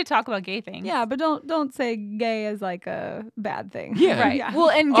gay. okay to talk about gay things. Yeah, but don't say gay as like a bad thing. Yeah. Right. Yeah. Well,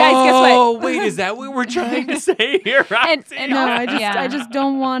 and guys, guess what? Oh, wait, is that what we're trying to say here? And No, I Yeah. just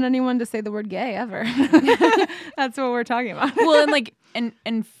don't want anyone to say the word gay ever. That's what we're talking about. well, and like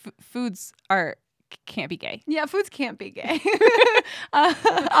and foods can't be gay. Yeah, foods can't be gay.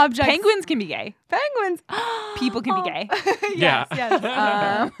 Objects. Penguins can be gay. Penguins. People can be gay. Yes,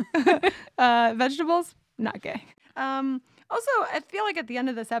 Yeah. yes. Vegetables, not gay. Also, I feel like at the end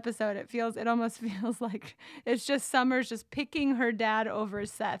of this episode, it almost feels like it's just Summer's just picking her dad over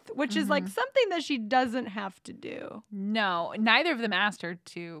Seth, which is like something that she doesn't have to do. No, neither of them asked her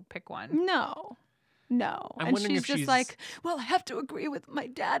to pick one. No. I'm And wondering she's if just she's- like, well, I have to agree with my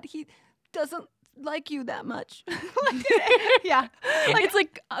dad. He doesn't like you that much. Yeah. It's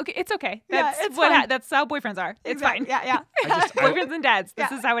like okay, it's okay. Yeah, That's it's fine. that's how boyfriends are. It's Exactly. fine. Yeah. Boyfriends and dads. This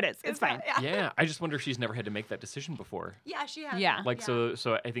Yeah. is how it is. It's fine. Yeah. Yeah, I just wonder if she's never had to make that decision before. Yeah, she has. Yeah. Like so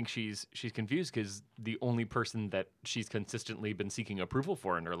I think she's confused because the only person that she's consistently been seeking approval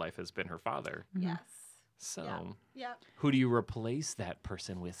for in her life has been her father. Yes. So Yeah. who do you replace that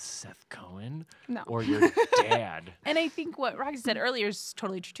person with, Seth Cohen No. or your dad? And I think what Roxy said earlier is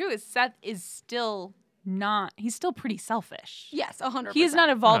totally true. Is Seth is still not. He's still pretty selfish. Yes, 100%. He has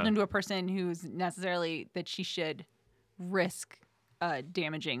not evolved Uh-huh. into a person who's necessarily that she should risk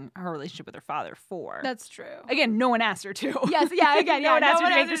damaging her relationship with her father for. That's true. Again, no one asked her to. Yes, yeah, again, no one asked her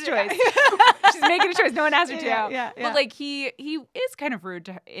to make this choice. She's making a choice. No one asked her to. Yeah. But like he is kind of rude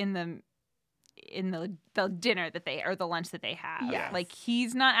to her in the dinner that they or the lunch that they have. Yes. Like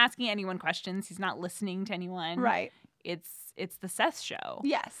he's not asking anyone questions. He's not listening to anyone. Right. It's the Seth show.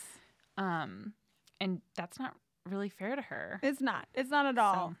 Yes. And that's not really fair to her. It's not at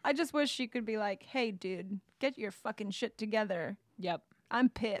all. So- I just wish she could be like, hey, dude, get your fucking shit together. Yep. I'm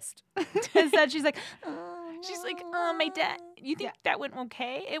pissed. Instead, she's like, She's like, my dad. You think that went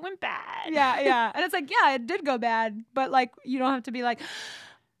okay? It went bad. Yeah. And it's like, yeah, it did go bad. But like, you don't have to be like,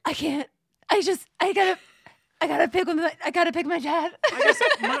 I can't. I gotta pick my dad. I guess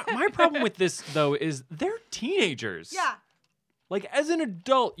my problem with this though is they're teenagers. Yeah. Like as an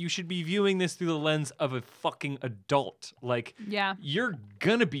adult, you should be viewing this through the lens of a fucking adult. Like, Yeah. you're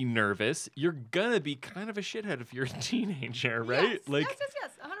gonna be nervous. You're gonna be kind of a shithead if you're a teenager, right? Yes, Like,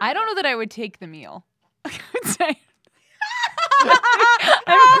 yes. 100%. I don't know that I would take the meal. I would say.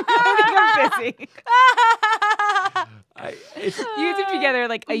 I'm busy. You two together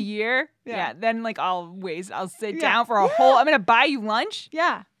like a year. Yeah. Then like I'll sit down for a whole. I'm gonna buy you lunch.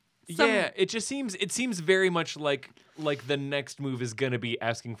 Yeah. yeah, it seems very much like the next move is gonna be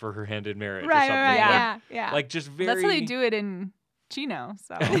asking for her hand in marriage or something. Right. Yeah. Like just very. That's how they do it in Chino.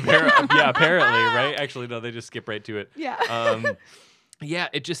 So Yeah, apparently, right? Actually, no, they just skip right to it. Yeah. Yeah,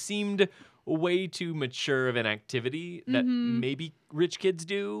 it just seemed way too mature of an activity that maybe rich kids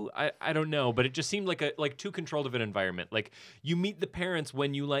do. I don't know, but it just seemed like too controlled of an environment. Like you meet the parents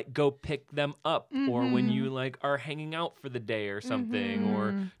when you like go pick them up or when you like are hanging out for the day or something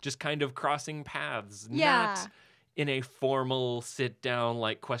or just kind of crossing paths. Yeah. Not in a formal sit down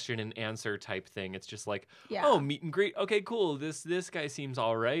like question and answer type thing. It's just like, Yeah. oh, meet and greet. Okay, cool. This guy seems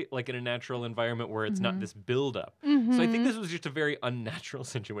all right. Like in a natural environment where it's not this build up. So I think this was just a very unnatural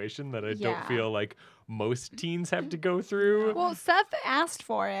situation that I don't feel like most teens have to go through. Well, Seth asked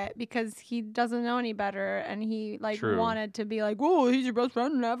for it because he doesn't know any better, and he True. wanted to be like, "Whoa, he's your best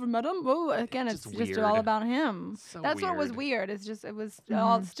friend. Never met him." Whoa. Again, it's just weird. all about him. So That's what was weird. weird. It's just it was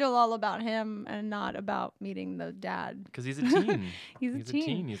still all about him and not about meeting the dad. Because he's a teen. He's a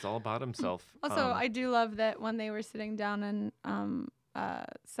teen. He's all about himself. Also, I do love that when they were sitting down and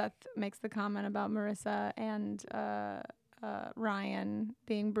Seth makes the comment about Marissa and Ryan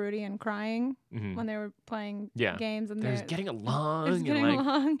being broody and crying when they were playing games, and they're just getting along. They're just getting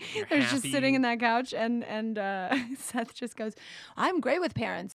along. They're just happy. sitting in that couch, and Seth just goes, "I'm great with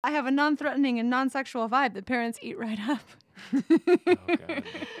parents. I have a non-threatening and non-sexual vibe. The parents eat right up." Oh, God.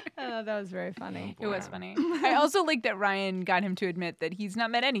 That was very funny. It was funny. I also like that Ryan got him to admit that he's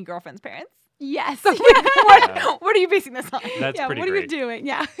not met any girlfriend's parents. Yes. What are you basing this on? That's pretty what great. are you doing?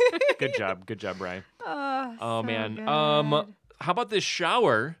 Yeah. Good job, Brian. Oh Oh, so man. good. How about this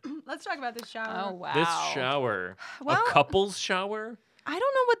shower? Let's talk about this shower. Oh, wow. This shower. Well- a couple's shower? I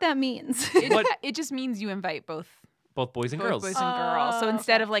don't know what that means. It just means you invite both Both boys and both girls. boys and girls. So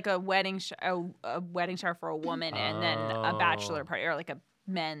instead okay. of like a wedding shower for a woman and then a bachelor party or like a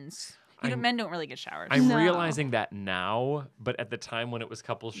men's. Men don't really get showers. I'm No. realizing that now, but at the time when it was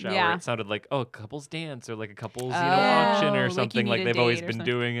couples shower, it sounded like, oh, couples dance or like a couples auction or like you something like need a they've always date or been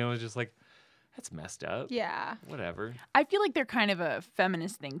something. doing. And I was just like, that's messed up. Yeah. Whatever. I feel like they're kind of a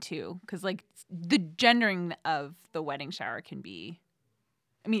feminist thing too, because like the gendering of the wedding shower can be.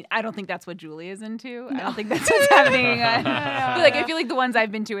 I mean, I don't think that's what Julie is into. I don't think that's what's happening. I feel like the ones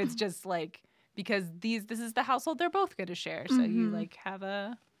I've been to, it's just like because this is the household they're both going to share, so you like have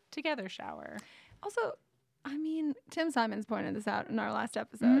a together shower. Also, I mean, Tim Simons pointed this out in our last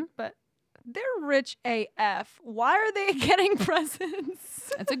episode, but they're rich AF. Why are they getting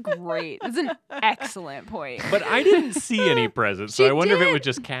presents? That's an excellent point. But I didn't see any presents, so She I wonder if it did. was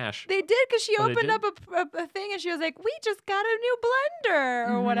just cash. They did because she Oh, they opened did? up a thing and she was like, "We just got a new blender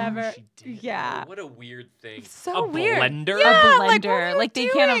or whatever." She did. Yeah. Oh, what a weird thing. So a weird. blender? Yeah. A like, what blender, are you they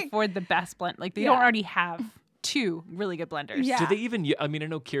can't doing? afford the best blend. Like they Yeah. don't already have two really good blenders. Yeah. Do they even? I mean, I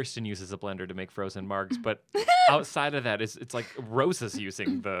know Kirsten uses a blender to make frozen margs, but outside of that, it's like Rose is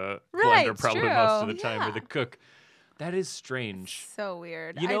using the Right, blender it's probably true. most of the time, or Yeah. the cook. That is strange. So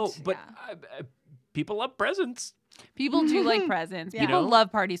weird. You know, but yeah. people love presents. People do like presents. Yeah. People You know?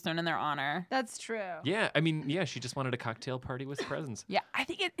 love parties thrown in their honor. That's true. Yeah, I mean, yeah, she just wanted a cocktail party with presents. Yeah, I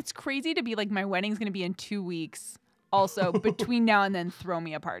think it's crazy to be like, my wedding's going to be in 2 weeks. Also, between now and then, throw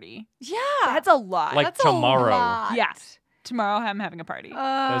me a party. Yeah. That's a lot. Like That's tomorrow. A lot. Yeah. Tomorrow I'm having a party.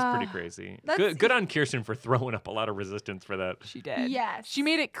 That's pretty crazy. that's- Good on Kirsten for throwing up a lot of resistance for that. She did. Yes. She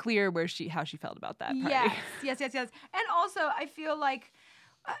made it clear how she felt about that party. Yes. And also, I feel like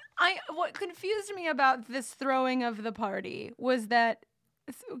what confused me about this throwing of the party was that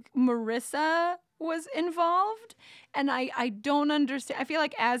Marissa was involved, and I don't understand. I feel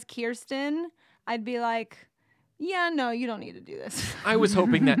like as Kirsten, I'd be like, yeah, no, you don't need to do this. I was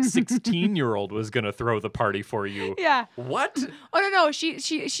hoping that 16-year-old was gonna throw the party for you. Yeah. What? Oh no.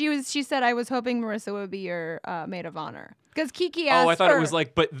 She said I was hoping Marissa would be your maid of honor because Kiki asked. Oh, I thought her. it was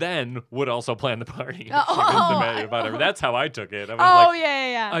like, but then would also plan the party. She Oh, was the maid of honor. That's how I took it. I was Oh like,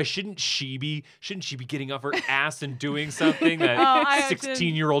 yeah. shouldn't she be getting off her ass and doing something? That I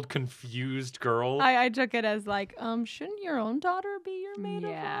 16-year-old confused girl. I took it as like, shouldn't your own daughter be your maid of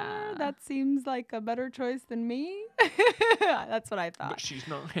Yeah. honor? That seems like a better choice than me. That's what I thought. But she's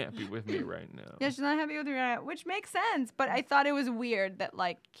not happy with me right now. Yeah, she's not happy with her, which makes sense. But I thought it was weird that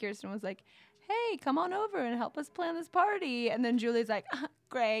like Kirsten was like, "Hey, come on over and help us plan this party," and then Julie's like,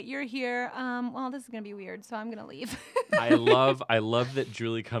 "Great, you're here. Well, this is gonna be weird, so I'm gonna leave." I love that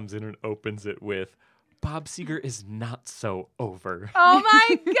Julie comes in and opens it with, Bob Seger is not so over. Oh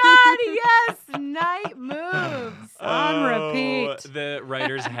my God! Yes, night moves on repeat. The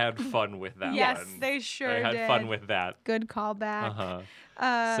writers had fun with that Yes, one. they sure They had did. fun with that. Good callback.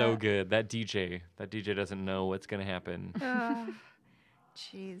 Uh-huh. So good. That DJ doesn't know what's going to happen.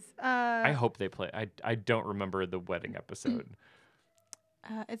 Jeez. I hope they play. I don't remember the wedding episode,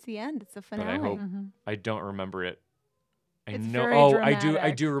 It's the end. It's the but finale. I hope I don't remember it. I It's know. very Oh, I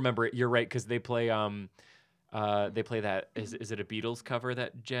dramatic. do remember it. You're right, because they play that. Is it a Beatles cover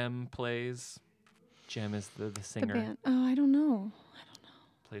that Jem plays? Jem is the The singer. band. Oh, I don't know.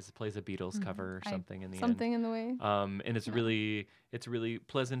 Plays a Beatles cover or something in the Something in the way. end. And it's really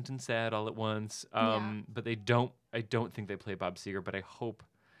pleasant and sad all at once. Yeah. But I don't think they play Bob Seger, but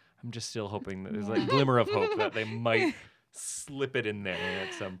I'm just still hoping that there's like a glimmer of hope that they might slip it in there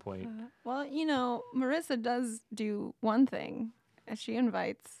at some point. Well, Marissa does do one thing. She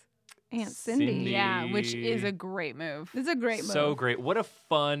invites Aunt Cindy. Yeah, which is a great move. It's a great move. So great. What a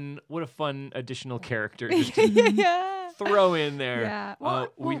fun additional character just to Yeah. throw in there.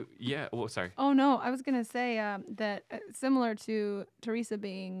 Yeah. Sorry. Oh no, I was gonna say that similar to Theresa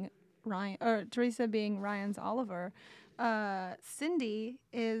being Ryan's Oliver, Cindy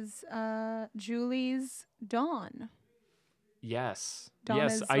is Julie's Dawn. Yes. Dawn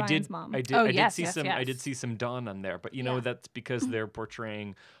yes, is I Ryan's did. mom. I did. Oh, I did yes, see yes, some. yes. I did see some Dawn on there, but Yeah. that's because they're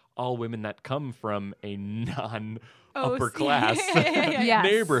portraying all women that come from a non Oh, upper see. class Yes.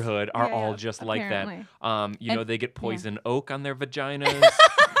 neighborhood are Yeah, all yeah, just apparently. like that. They get poison oak on their vaginas.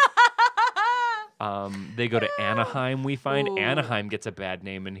 They go to Anaheim. We find Ooh. Anaheim gets a bad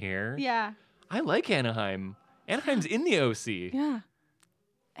name in here. Yeah. I like Anaheim. Anaheim's in the OC. Yeah.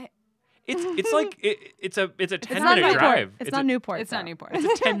 It's like it's a 10-minute not Newport. drive. It's not Newport. It's not Newport.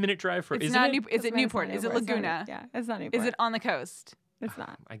 It's a 10-minute drive for. It's Isn't not it? Newport. Is it Doesn't matter, it's Newport? not Is it Newport. It's not Laguna? Yeah, it's not Newport. Is it on the coast? It's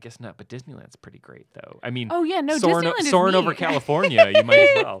not. I guess not, but Disneyland's pretty great though. I mean, Oh, yeah, no, soaring, Disneyland is soaring over neat. California, you might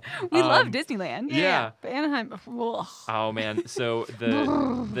as well. We love Disneyland. Yeah. But Anaheim. Ugh. Oh man, so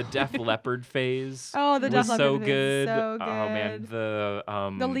the Def Leppard phase. Oh, the Def was so Leppard phase good. is so Oh man,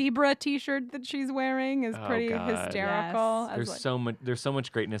 good. the Libra T-shirt that she's wearing is Oh, pretty God. hysterical. I was There's so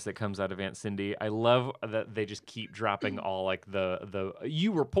much greatness that comes out of Aunt Cindy. I love that they just keep dropping all like the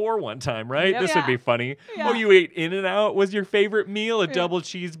you were poor one time, right? Yep. This would be funny. Yeah. Oh, you ate In-N-Out was your favorite meal? A double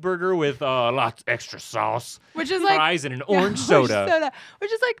cheeseburger with lots extra sauce, which is like fries and an yeah, orange soda. which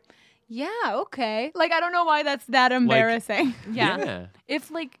is like, yeah, okay. Like I don't know why that's that embarrassing. Yeah.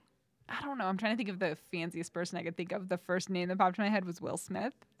 If like, I don't know. I'm trying to think of the fanciest person I could think of. The first name that popped in my head was Will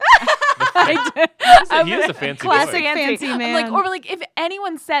Smith. He is a fancy Classic boy. fancy I'm man. like, or like, if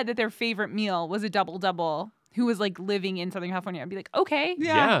anyone said that their favorite meal was a double, who was like living in Southern California, I'd be like, okay,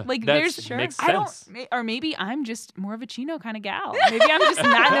 Yeah, like that's- there's makes I don't, sense. or maybe I'm just more of a Chino kind of gal. Maybe I'm just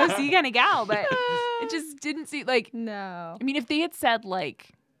not an OC kind of gal, but it just didn't seem like. no. I mean, if they had said like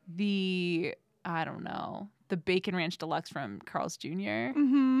I don't know, the Bacon Ranch Deluxe from Carl's Jr.,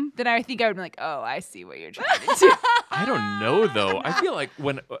 Mm-hmm. then I think I would be like, oh, I see what you're trying to do. I don't know though. I feel like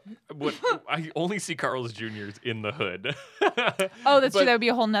when I only see Carl's Jr.'s in the hood. Oh, that's true. But- That would be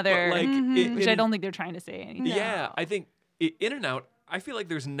a whole nother, but, like, which I don't think they're trying to say anything. Yeah, I think In-N-Out. I feel like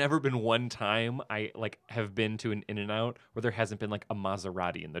there's never been one time I like have been to an In-N-Out where there hasn't been like a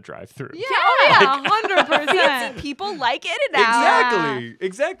Maserati in the drive-through. Yeah, oh yeah, 100%. Fancy people like In-N-Out.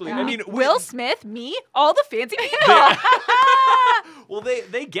 Exactly. I mean, Will Smith, me, all the fancy people. well,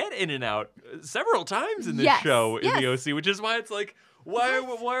 they get In-N-Out several times in this Yes, show in the yes. OC, which is why it's like, why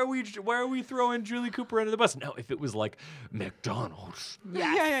are we throwing Julie Cooper under the bus? No, if it was like McDonald's.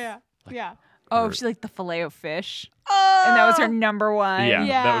 Yeah. Oh, she liked the filet of fish. Oh, And that was her number one. Yeah,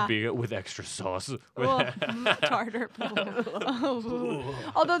 Yeah. that would be with extra sauce. tartar.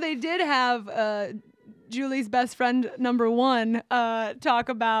 Although they did have Julie's best friend number one talk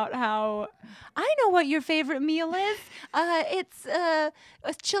about how I know what your favorite meal is. It's a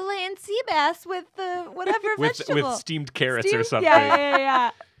Chilean sea bass with whatever vegetable. with steamed carrots or something.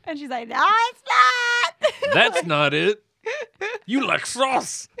 Yeah. And she's like, no, it's not. That's not it. You like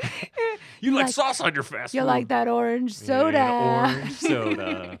sauce. You like sauce on your fast You food. like that orange soda. Yeah, orange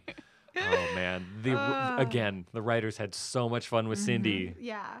soda. Oh man, again, the writers had so much fun with Cindy.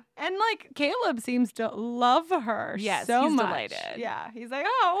 Yeah. And like Caleb seems to love her Yes, so he's much. delighted. Yeah. He's like,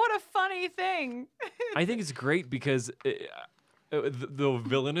 oh, what a funny thing. I think it's great because the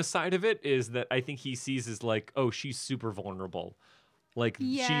villainous side of it is that I think he sees as like, oh, she's super vulnerable. Like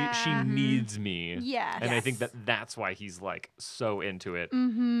Yeah. she needs me. Yes. And I think that's why he's like so into it.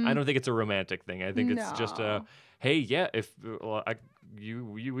 Mm-hmm. I don't think it's a romantic thing. I think it's just a, No. hey, yeah, if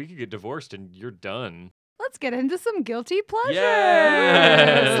we could get divorced and you're done. Let's get into some guilty pleasures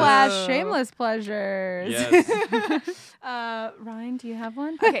Yes. / shameless pleasures. Yes. Ryan, do you have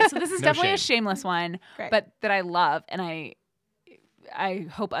one? Okay, so this is No definitely a shame. shameless one, Great. but that I love, and I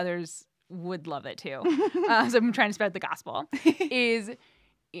hope others would love it too. So I'm trying to spread the gospel.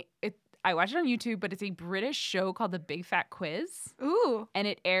 I watch it on YouTube, but it's a British show called The Big Fat Quiz. Ooh. And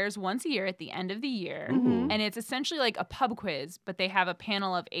it airs once a year at the end of the year. Ooh. And it's essentially like a pub quiz, but they have a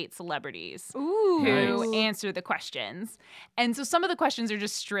panel of 8 celebrities Ooh. who answer the questions. And so some of the questions are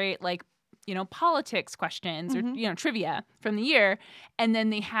just straight like, politics questions or, trivia from the year. And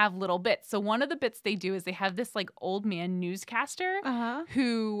then they have little bits. So one of the bits they do is they have this like old man newscaster Uh-huh.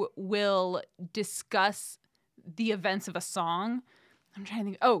 who will discuss the events of a song. I'm trying to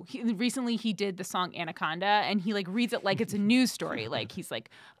think. Oh, recently he did the song Anaconda, and he like reads it like it's a news story. Like he's like,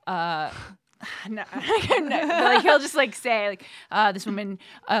 no, like he'll just like say like this woman,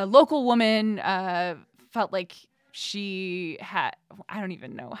 local woman, felt like she had, I don't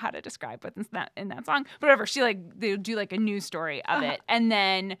even know how to describe what's in that song, but whatever. She they'll do like a news story of it. And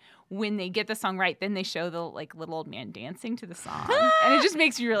then when they get the song right, then they show the like little old man dancing to the song. And it just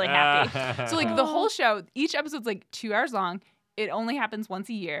makes you really happy. So like the whole show, each episode's like 2 hours long. It only happens once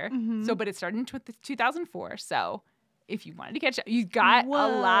a year. So, but it started in 2004. So if you wanted to catch up, you got a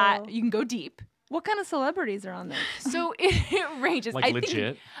lot. You can go deep. What kind of celebrities are on there? So it ranges. Like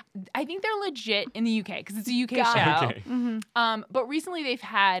legit? I think they're legit in the UK because it's a UK show. Okay. But recently they've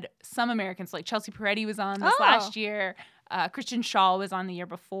had some Americans, like Chelsea Peretti was on this last year. Christian Shaw was on the year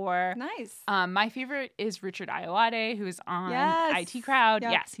before. Nice. My favorite is Richard Ayoade, who is on Yes. IT Crowd.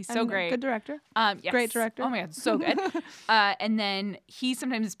 Yep. Yes, he's so great. Good director. Yes. Great director. Oh my God, so good. And then he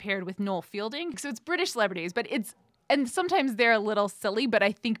sometimes is paired with Noel Fielding. So it's British celebrities, but and sometimes they're a little silly, but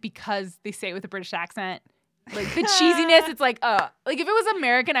I think because they say it with a British accent, like the cheesiness, it's like if it was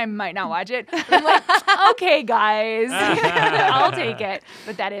American, I might not watch it. But I'm like, okay, guys, I'll take it.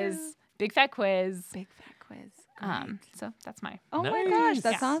 But that is Big Fat Quiz. Big Fat Quiz. So that's my. Oh my gosh,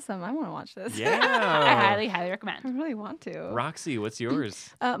 that's awesome. I want to watch this. I Yeah. highly, highly recommend. I really want to. Roxy, what's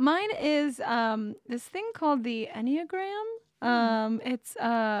yours? Mine is this thing called the Enneagram. It's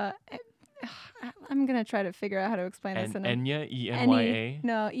I'm gonna try to figure out how to explain this. Enya, E-N-Y-A?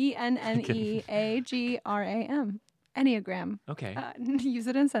 No, Enneagram. Enneagram. Okay. Use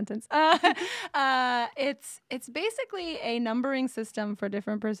it in a sentence. It's basically a numbering system for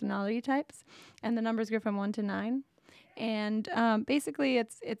different personality types, and the numbers go from 1 to 9. And basically,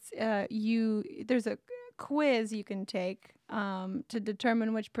 there's a quiz you can take to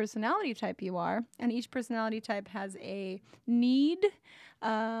determine which personality type you are, and each personality type has a need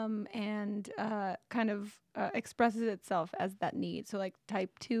and kind of expresses itself as that need. So like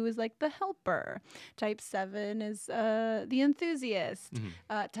type 2 is like the helper, type 7 is the enthusiast,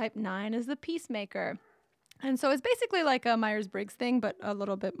 type 9 is the peacemaker. And so it's basically like a Myers-Briggs thing, but a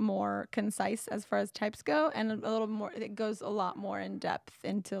little bit more concise as far as types go, and a little more, it goes a lot more in depth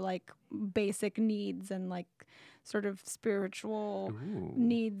into like basic needs and like sort of spiritual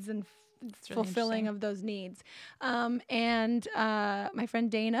needs and fulfilling of those needs. And my friend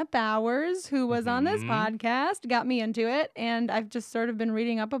Dana Bowers, who was on this podcast, got me into it, and I've just sort of been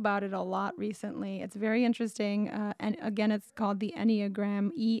reading up about it a lot recently. It's very interesting. And again, it's called the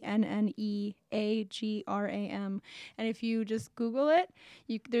Enneagram, Enneagram. And if you just Google it,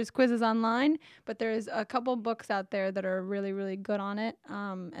 there's quizzes online, but there's a couple books out there that are really, really good on it,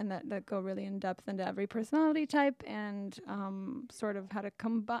 and that go really in depth into every personality type and sort of how to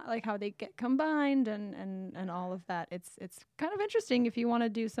combine, like how they get combined and all of that. It's kind of interesting if you want to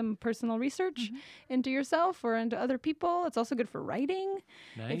do some personal research into yourself or into other people. It's also good for writing.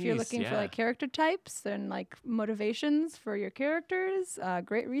 Nice, if you're looking for like character types and like motivations for your characters.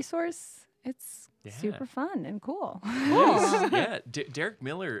 Great resource. It's super fun and cool. Nice. Yeah, Derek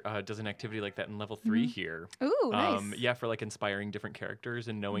Miller does an activity like that in level 3 here. Ooh, nice. Yeah, for like inspiring different characters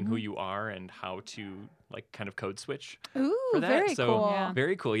and knowing who you are and how to like kind of code switch. Ooh, for that. very so, cool. Yeah.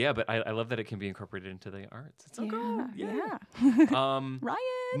 Very cool. Yeah, but I love that it can be incorporated into the arts. It's so cool. Yeah. Ryan.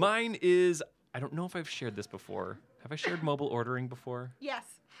 Mine is, I don't know if I've shared this before. Have I shared mobile ordering before? Yes.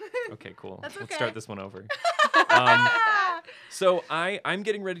 Okay, cool. That's Let's okay. start this one over. So I'm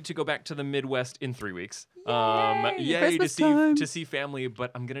getting ready to go back to the Midwest in 3 weeks. Yay Christmas time. to see family.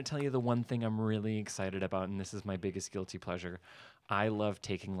 But I'm gonna tell you the one thing I'm really excited about, and this is my biggest guilty pleasure. I love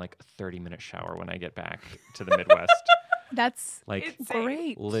taking like a 30-minute shower when I get back to the Midwest. That's like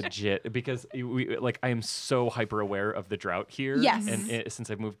great. legit, because I am so hyper aware of the drought here. Yes. And since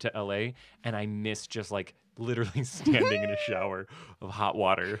I've moved to LA, and I miss just like literally standing in a shower of hot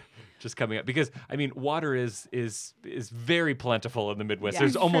water just coming up, because I mean water is very plentiful in the Midwest.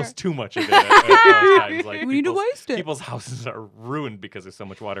 There's almost too much of it at times. Like we need to waste it. People's houses are ruined because there's so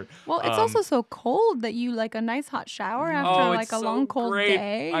much water. Well, it's also so cold that you like a nice hot shower after like a long cold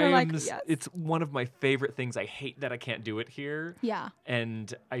day. You're like, yes. It's one of my favorite things. I hate that I can't do it here. Yeah.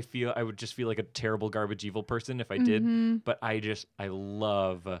 And I would just feel like a terrible garbage evil person if I did. But I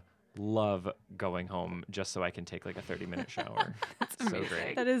love going home just so I can take like a 30-minute shower. That's so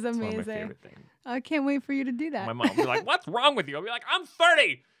great. That is amazing. It's one of my favorite things. I can't wait for you to do that. My mom will be like, "What's wrong with you?" I'll be like, "I'm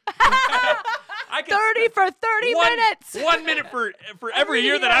 30. I can 30 for 30 minutes. 1 minute for every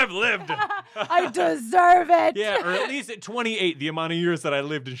year that I've lived. I deserve it. Yeah, or at least at 28, the amount of years that I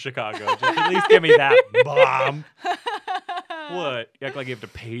lived in Chicago. Just at least give me that, bomb. What? You act like you have to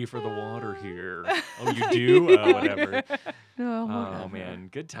pay for the water here. Oh, you do? Whatever. Oh, man.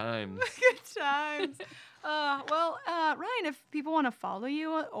 Good times. Good times. Ryan, if people want to follow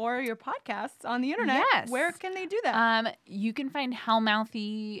you or your podcasts on the internet, Yes. where can they do that? You can find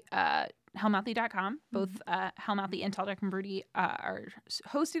Hellmouthy hellmouthy.com. Both Hellmouthy and Tall, Dark, and Broody are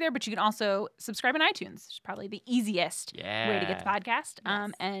hosted there, but you can also subscribe on iTunes, which is probably the easiest way to get the podcast.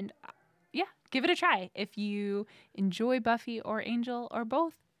 And give it a try. If you enjoy Buffy or Angel or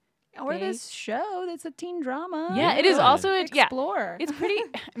both. Or this show that's a teen drama. Yeah, it is also Explore. It's pretty,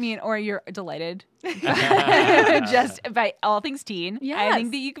 or you're delighted just by all things teen. Yes. I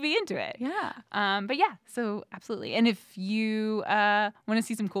think that you could be into it. Yeah. So absolutely. And if you want to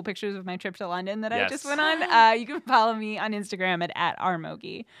see some cool pictures of my trip to London that I just went on, you can follow me on Instagram at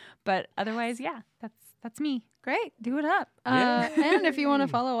 @rmogge. But otherwise, that's me. Great. Do it up. And if you want to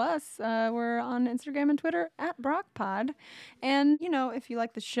follow us, we're on Instagram and Twitter @BROCPod. And, if you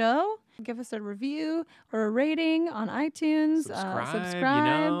like the show, give us a review or a rating on iTunes.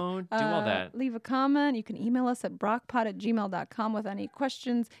 Subscribe. Do all that. Leave a comment. You can email us at brockpod@gmail.com with any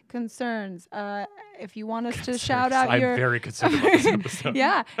questions, concerns. If you want us to shout out I'm very concerned about this episode.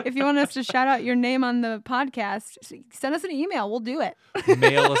 If you want us to shout out your name on the podcast, send us an email. We'll do it.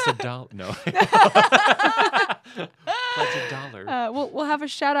 Mail us $1. No. Pledge $1. We'll have a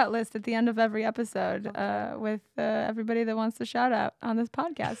shout out list at the end of every episode with everybody that wants to shout out on this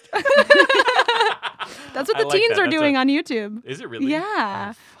podcast. That's what the teens are doing on YouTube. Is it really?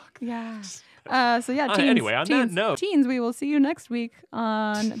 Yeah. Oh, fuck. Yeah. Teens. Anyway, on that note. Teens, we will see you next week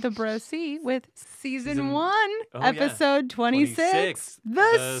on the BRO.C with season 1, episode 26,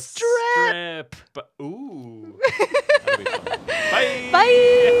 The Strip. Ooh. That'll be fun. Bye.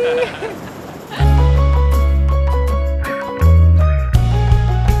 Bye.